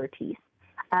expertise.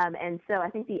 And so I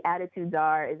think the attitudes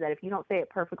is that if you don't say it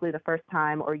perfectly the first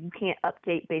time, or you can't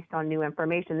update based on new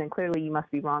information, then clearly you must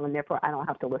be wrong, and therefore I don't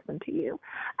have to listen to you.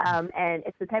 And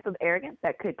it's the type of arrogance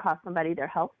that could cost somebody their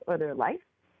health or their life.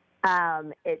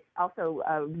 It's also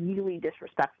really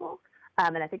disrespectful.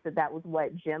 And I think that was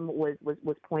what Jim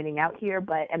was pointing out here.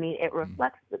 But, I mean, it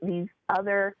reflects these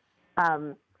other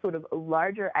sort of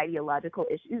larger ideological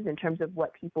issues in terms of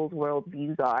what people's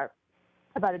worldviews are.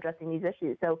 about addressing these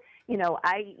issues. So,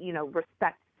 I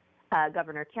respect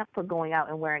Governor Kemp for going out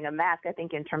and wearing a mask. I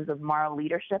think in terms of moral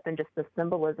leadership and just the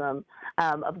symbolism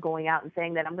of going out and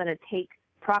saying that I'm going to take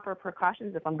proper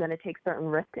precautions if I'm going to take certain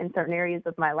risks in certain areas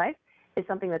of my life is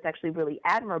something that's actually really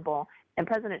admirable. And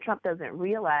President Trump doesn't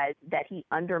realize that he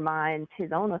undermines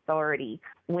his own authority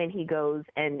when he goes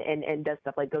and does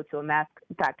stuff like go to a mask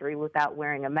factory without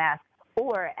wearing a mask,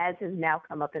 or, as has now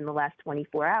come up in the last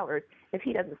 24 hours, if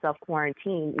he doesn't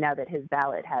self-quarantine now that his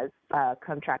valet has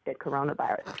contracted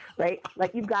coronavirus, right?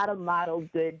 Like, you've got to model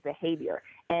good behavior.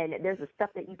 And there's the stuff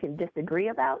that you can disagree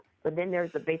about, but then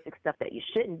there's the basic stuff that you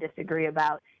shouldn't disagree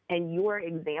about. And your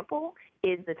example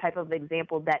is the type of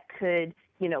example that could,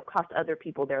 cost other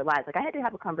people their lives. Like, I had to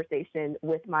have a conversation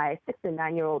with my 6 and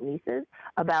 9-year-old nieces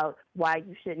about why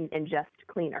you shouldn't ingest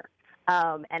cleaner.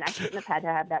 And I shouldn't have had to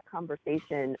have that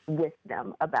conversation with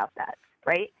them about that,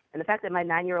 right? And the fact that my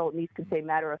 9-year-old niece could say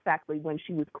matter-of-factly when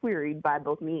she was queried by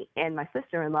both me and my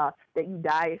sister-in-law that you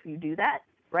die if you do that,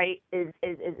 right, is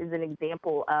an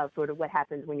example of sort of what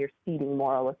happens when you're ceding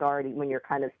moral authority, when you're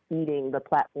kind of ceding the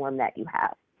platform that you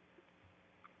have.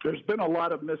 There's been a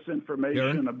lot of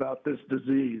misinformation about this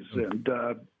disease,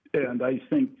 and I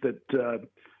think that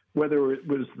whether it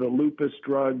was the lupus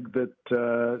drug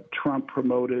that Trump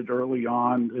promoted early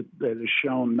on that is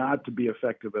shown not to be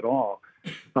effective at all,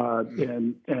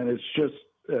 and it's just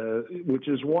which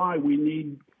is why we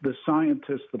need the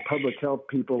scientists, the public health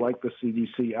people like the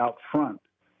CDC out front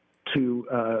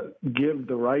to give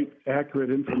the right,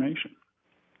 accurate information.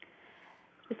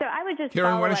 So I would just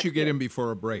Karen, why don't you get in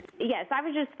before a break? Yes, I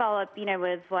would just follow up,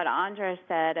 with what Andra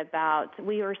said about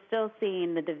we are still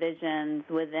seeing the divisions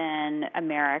within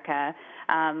America,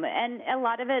 and a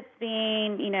lot of it's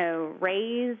being,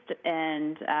 raised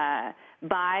and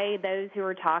by those who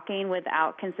are talking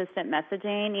without consistent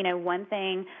messaging. One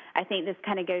thing I think this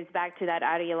kind of goes back to that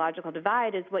ideological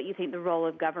divide is what you think the role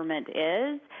of government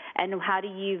is, and how do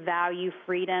you value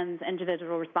freedoms,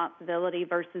 individual responsibility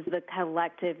versus the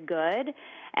collective good.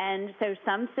 And so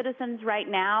some citizens right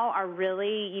now are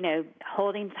really,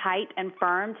 holding tight and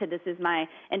firm to this is my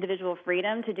individual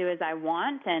freedom to do as I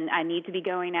want, and I need to be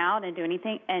going out and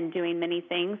doing many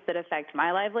things that affect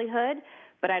my livelihood,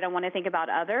 but I don't want to think about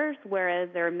others, whereas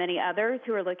there are many others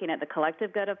who are looking at the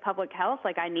collective good of public health,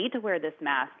 like I need to wear this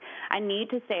mask. I need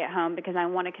to stay at home because I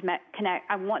want to connect.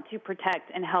 I want to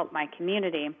protect and help my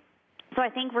community. So I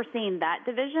think we're seeing that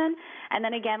division. And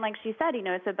then again, like she said,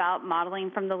 it's about modeling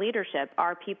from the leadership.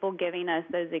 Are people giving us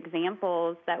those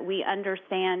examples that we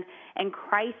understand in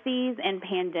crises and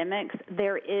pandemics,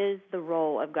 there is the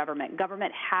role of government.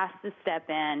 Government has to step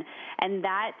in, and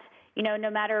that, no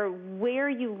matter where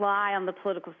you lie on the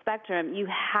political spectrum, you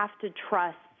have to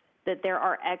trust that there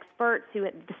are experts who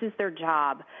this is their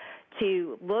job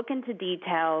to look into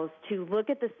details, to look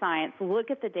at the science, look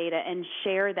at the data, and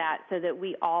share that so that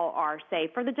we all are safe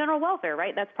for the general welfare,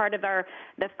 right? That's part of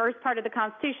the first part of the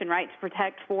Constitution, right, to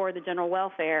protect for the general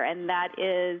welfare, and that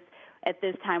is, at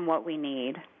this time, what we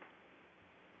need.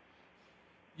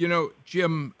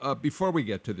 Jim, before we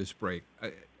get to this break,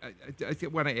 I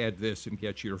want to add this and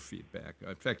get your feedback.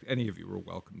 In fact, any of you are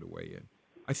welcome to weigh in.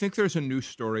 I think there's a new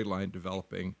storyline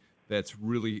developing that's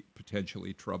really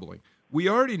potentially troubling. We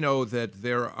already know that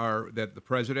that the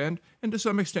president and to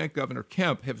some extent Governor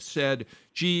Kemp have said,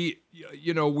 we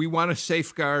want to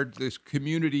safeguard these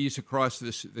communities across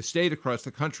the state, across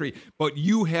the country, but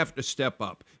you have to step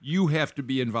up. You have to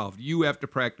be involved. You have to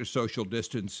practice social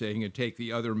distancing and take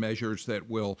the other measures that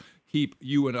will keep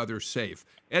you and others safe.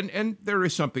 And there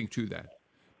is something to that.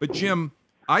 But Jim,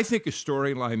 I think a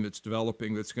storyline that's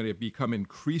developing that's going to become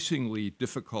increasingly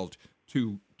difficult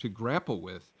to grapple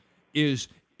with is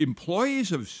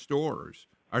employees of stores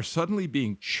are suddenly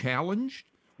being challenged.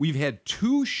 We've had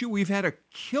we've had a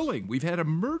killing, we've had a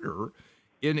murder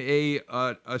in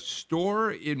a store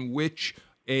in which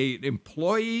an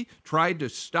employee tried to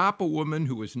stop a woman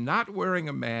who was not wearing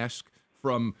a mask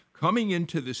from coming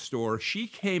into the store. She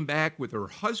came back with her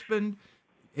husband.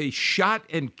 He shot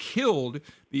and killed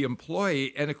the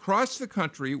employee. And across the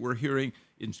country, we're hearing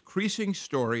increasing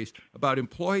stories about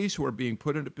employees who are being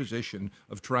put in a position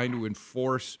of trying to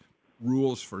enforce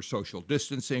rules for social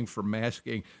distancing, for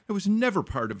masking. It was never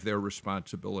part of their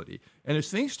responsibility. And as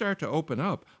things start to open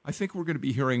up, I think we're going to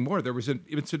be hearing more. There was an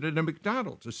incident at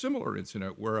McDonald's, a similar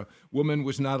incident where a woman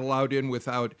was not allowed in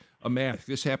without a mask.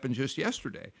 This happened just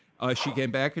yesterday. She came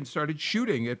back and started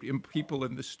shooting at people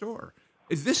in the store.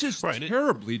 This is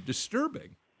terribly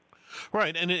disturbing.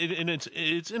 Right, and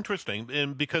it's interesting,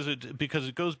 and because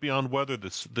it goes beyond whether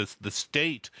the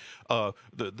state, the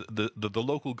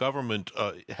local government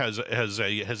has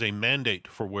a mandate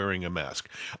for wearing a mask.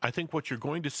 I think what you're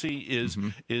going to see is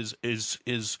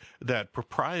that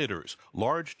proprietors,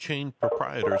 large chain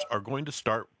proprietors, are going to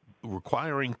start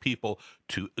requiring people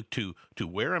to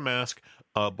wear a mask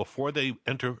before they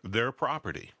enter their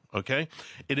property. Okay,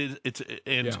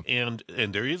 and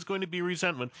there is going to be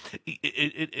resentment.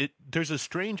 There's a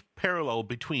strange parallel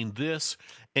between this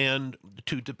and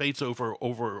to debates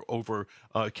over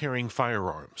carrying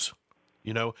firearms.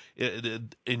 You know,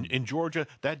 in Georgia,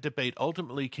 that debate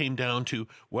ultimately came down to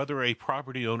whether a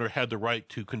property owner had the right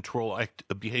to control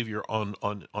behavior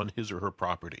on his or her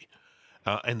property,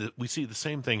 and we see the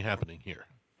same thing happening here.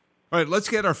 All right, let's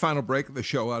get our final break of the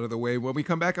show out of the way. When we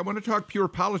come back, I want to talk pure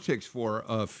politics for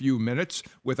a few minutes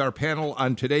with our panel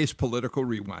on today's Political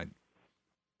Rewind.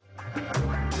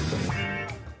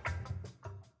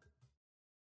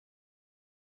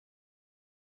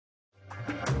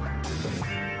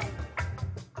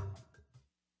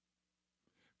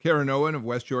 Karen Owen of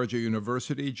West Georgia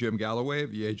University, Jim Galloway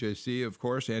of the AJC, of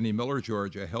course, Andy Miller,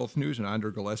 Georgia Health News, and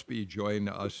Andra Gillespie join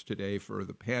us today for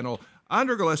the panel.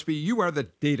 Andra Gillespie, you are the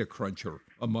data cruncher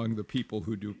among the people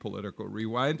who do Political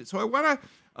Rewind. So I want to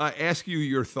ask you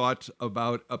your thoughts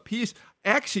about a piece.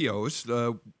 Axios,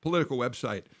 the political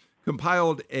website,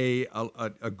 compiled a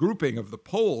grouping of the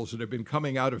polls that have been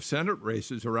coming out of Senate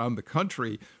races around the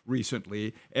country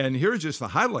recently, and here's just the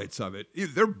highlights of it.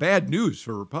 They're bad news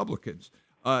for Republicans.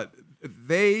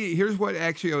 Here's what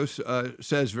Axios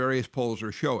says various polls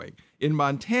are showing. In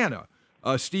Montana,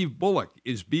 Steve Bullock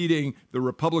is beating the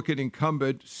Republican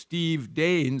incumbent Steve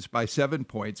Daines by 7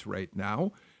 points right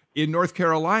now. In North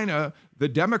Carolina, the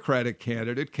Democratic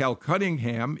candidate, Cal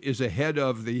Cunningham, is ahead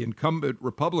of the incumbent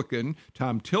Republican,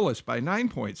 Tom Tillis, by 9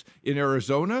 points. In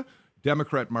Arizona,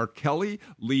 Democrat Mark Kelly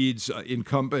leads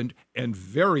incumbent and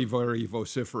very, very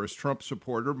vociferous Trump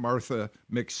supporter Martha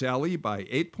McSally by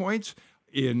 8 points.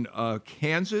 In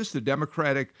Kansas, the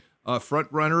Democratic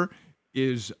frontrunner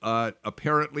is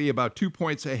apparently about 2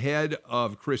 points ahead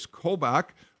of Chris Kobach,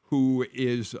 who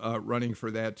is running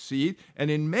for that seat. And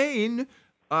in Maine,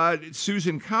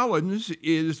 Susan Collins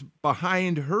is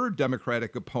behind her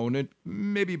Democratic opponent,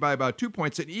 maybe by about 2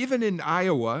 points. And even in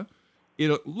Iowa,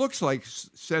 it looks like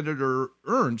Senator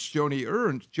Jody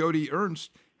Ernst,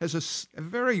 has a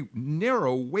very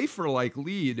narrow, wafer-like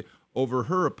lead over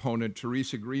her opponent,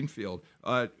 Teresa Greenfield.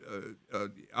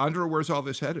 Andra, where's all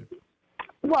this headed?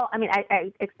 Well, I mean,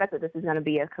 I expect that this is going to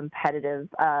be a competitive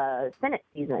Senate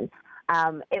season.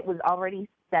 It was already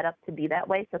set up to be that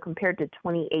way. So compared to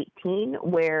 2018,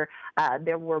 where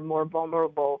there were more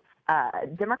vulnerable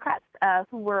Democrats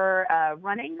who were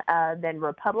running than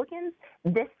Republicans,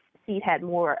 this seat had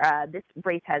more, this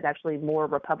race has actually more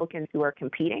Republicans who are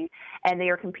competing, and they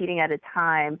are competing at a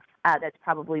time that's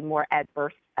probably more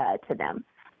adverse to them.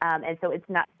 And so it's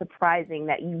not surprising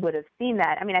that you would have seen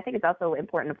that. I mean, I think it's also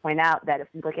important to point out that if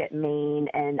you look at Maine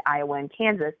and Iowa and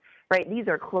Kansas, right, these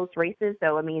are close races.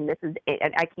 So, I mean,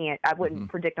 I wouldn't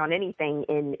predict on anything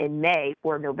in May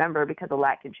for November because a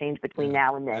lot can change between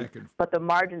now and then. But the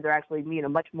margins are actually,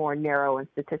 much more narrow, and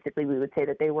statistically we would say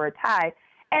that they were a tie.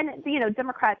 And,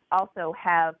 Democrats also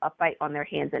have a fight on their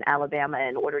hands in Alabama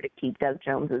in order to keep Doug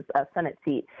Jones's Senate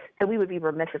seat. So we would be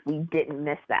remiss if we didn't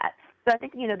miss that. So I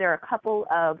think, there are a couple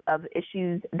of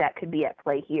issues that could be at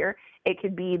play here. It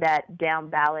could be that down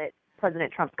ballot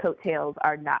President Trump's coattails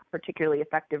are not particularly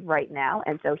effective right now.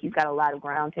 And so he's got a lot of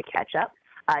ground to catch up,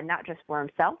 not just for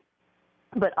himself,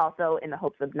 but also in the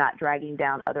hopes of not dragging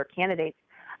down other candidates.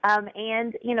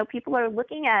 And, people are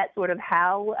looking at sort of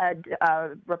how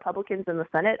Republicans in the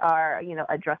Senate are,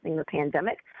 addressing the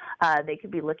pandemic. They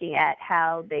could be looking at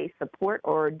how they support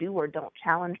or do or don't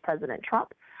challenge President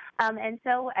Trump. And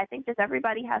so I think just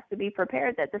everybody has to be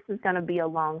prepared that this is going to be a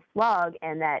long slog,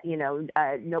 and that,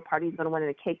 no party is going to win in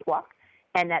a cakewalk,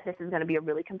 and that this is going to be a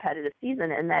really competitive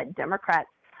season, and that Democrats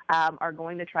are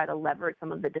going to try to leverage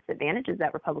some of the disadvantages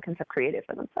that Republicans have created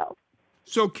for themselves.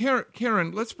 So,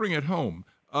 Karen, let's bring it home.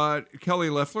 Kelly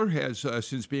Loeffler has,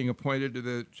 since being appointed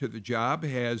to the job,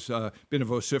 has been a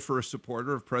vociferous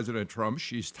supporter of President Trump.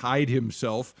 She's tied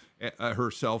herself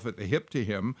at the hip to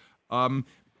him.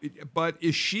 But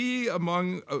is she,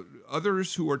 among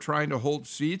others who are trying to hold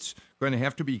seats, going to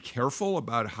have to be careful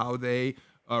about how they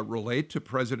relate to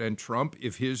President Trump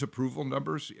if his approval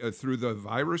numbers through the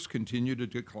virus continue to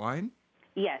decline?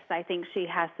 Yes, I think she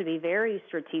has to be very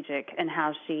strategic in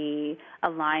how she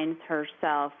aligns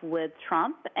herself with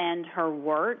Trump and her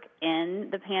work in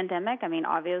the pandemic. I mean,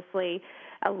 obviously,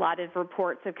 a lot of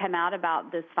reports have come out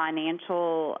about this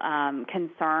financial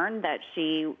concern that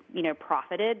she,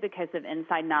 profited because of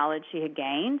inside knowledge she had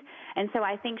gained. And so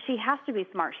I think she has to be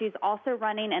smart. She's also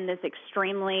running in this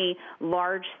extremely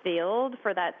large field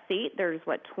for that seat. There's,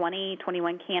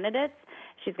 21 candidates.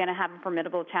 She's going to have a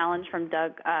formidable challenge from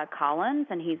Doug Collins,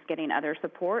 and he's getting other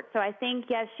support. So I think,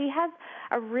 yes, she has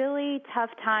a really tough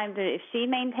time if she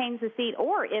maintains the seat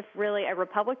or if really a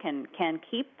Republican can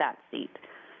keep that seat.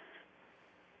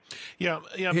 Yeah.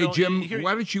 Hey, Bill, Jim,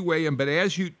 why don't you weigh in? But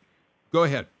as you go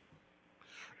ahead.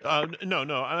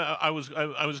 No. I was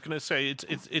going to say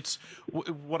it's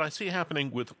what I see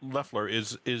happening with Loeffler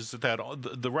is that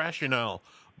the rationale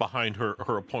behind her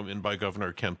appointment by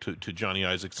Governor Kemp to Johnny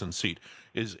Isaacson seat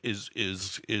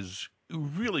is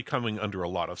really coming under a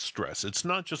lot of stress. It's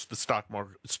not just the stock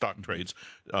trades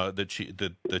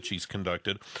that she's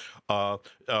conducted.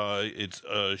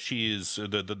 She is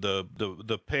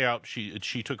the payout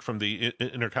she took from the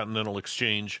Intercontinental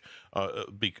Exchange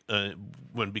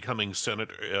when becoming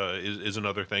senator is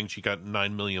another thing. She got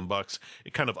 $9 million.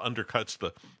 It kind of undercuts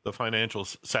the financial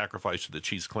sacrifice that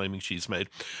she's claiming she's made.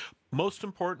 Most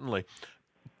importantly,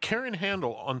 Karen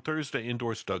Handel on Thursday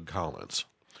endorsed Doug Collins.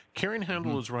 Karen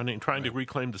Handel is trying to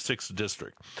reclaim the 6th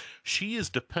district. She is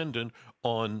dependent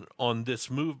on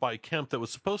this move by Kemp that was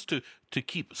supposed to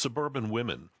keep suburban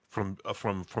women from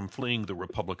fleeing the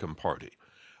Republican Party.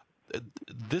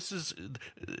 This is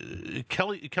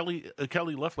Kelly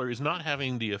Loeffler is not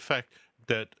having the effect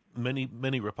that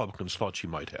many Republicans thought she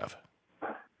might have.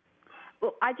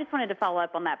 Well, I just wanted to follow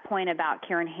up on that point about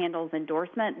Karen Handel's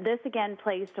endorsement. This, again,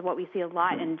 plays to what we see a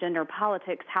lot in gender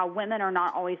politics, how women are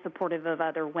not always supportive of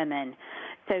other women.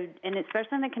 So, and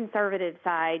especially on the conservative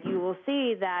side, you will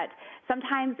see that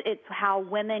sometimes it's how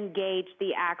women gauge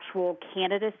the actual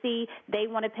candidacy. They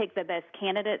want to pick the best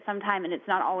candidate sometimes, and it's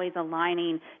not always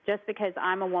aligning. Just because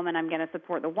I'm a woman, I'm going to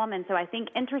support the woman. So I think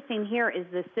interesting here is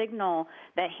the signal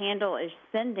that Handel is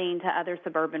sending to other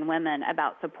suburban women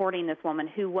about supporting this woman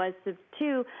who was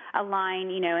to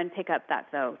align, and pick up that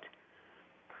vote.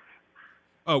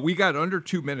 We got under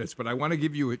 2 minutes, but I want to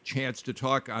give you a chance to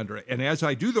talk, Andra. And as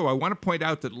I do, though, I want to point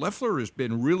out that Loeffler has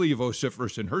been really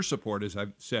vociferous in her support, as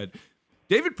I've said.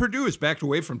 David Perdue has backed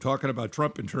away from talking about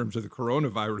Trump in terms of the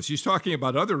coronavirus. He's talking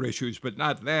about other issues, but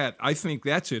not that. I think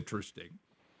that's interesting.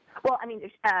 Well,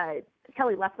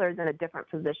 Kelly Loeffler is in a different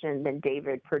position than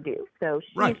David Perdue. So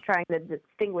she's trying to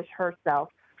distinguish herself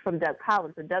from Doug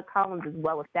Collins. So Doug Collins is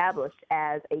well established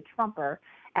as a Trumper.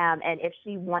 And if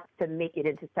she wants to make it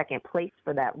into second place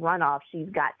for that runoff, she's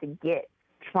got to get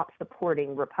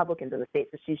Trump-supporting Republicans in the state.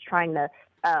 So she's trying to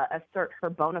assert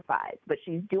her bona fides, but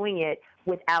she's doing it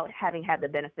without having had the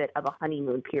benefit of a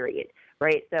honeymoon period,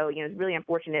 right? So, it's really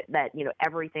unfortunate that,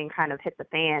 everything kind of hit the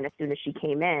fan as soon as she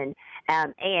came in,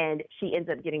 and she ends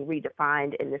up getting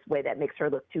redefined in this way that makes her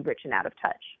look too rich and out of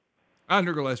touch.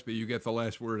 Andra Gillespie, you get the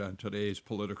last word on today's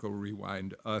Political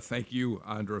Rewind. Thank you,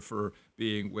 Andra, for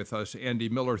being with us. Andy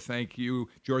Miller, thank you.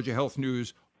 Georgia Health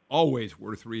News, always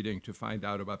worth reading to find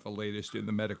out about the latest in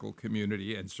the medical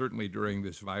community, and certainly during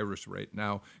this virus right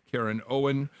now. Karen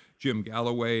Owen, Jim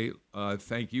Galloway,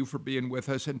 thank you for being with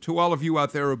us. And to all of you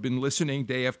out there who have been listening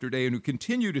day after day and who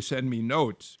continue to send me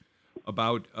notes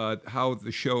about how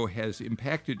the show has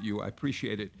impacted you, I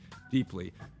appreciate it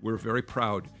deeply. We're very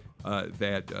proud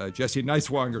that Jesse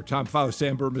Neiswanger, Tom Faust,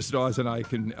 Sam Burmis-Dawes, and I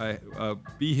can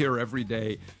be here every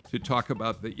day to talk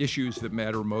about the issues that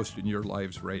matter most in your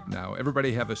lives right now.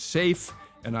 Everybody have a safe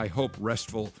and I hope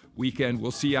restful weekend.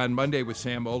 We'll see you on Monday with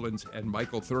Sam Olens and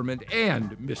Michael Thurmond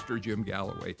and Mr. Jim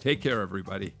Galloway. Take care,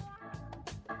 everybody.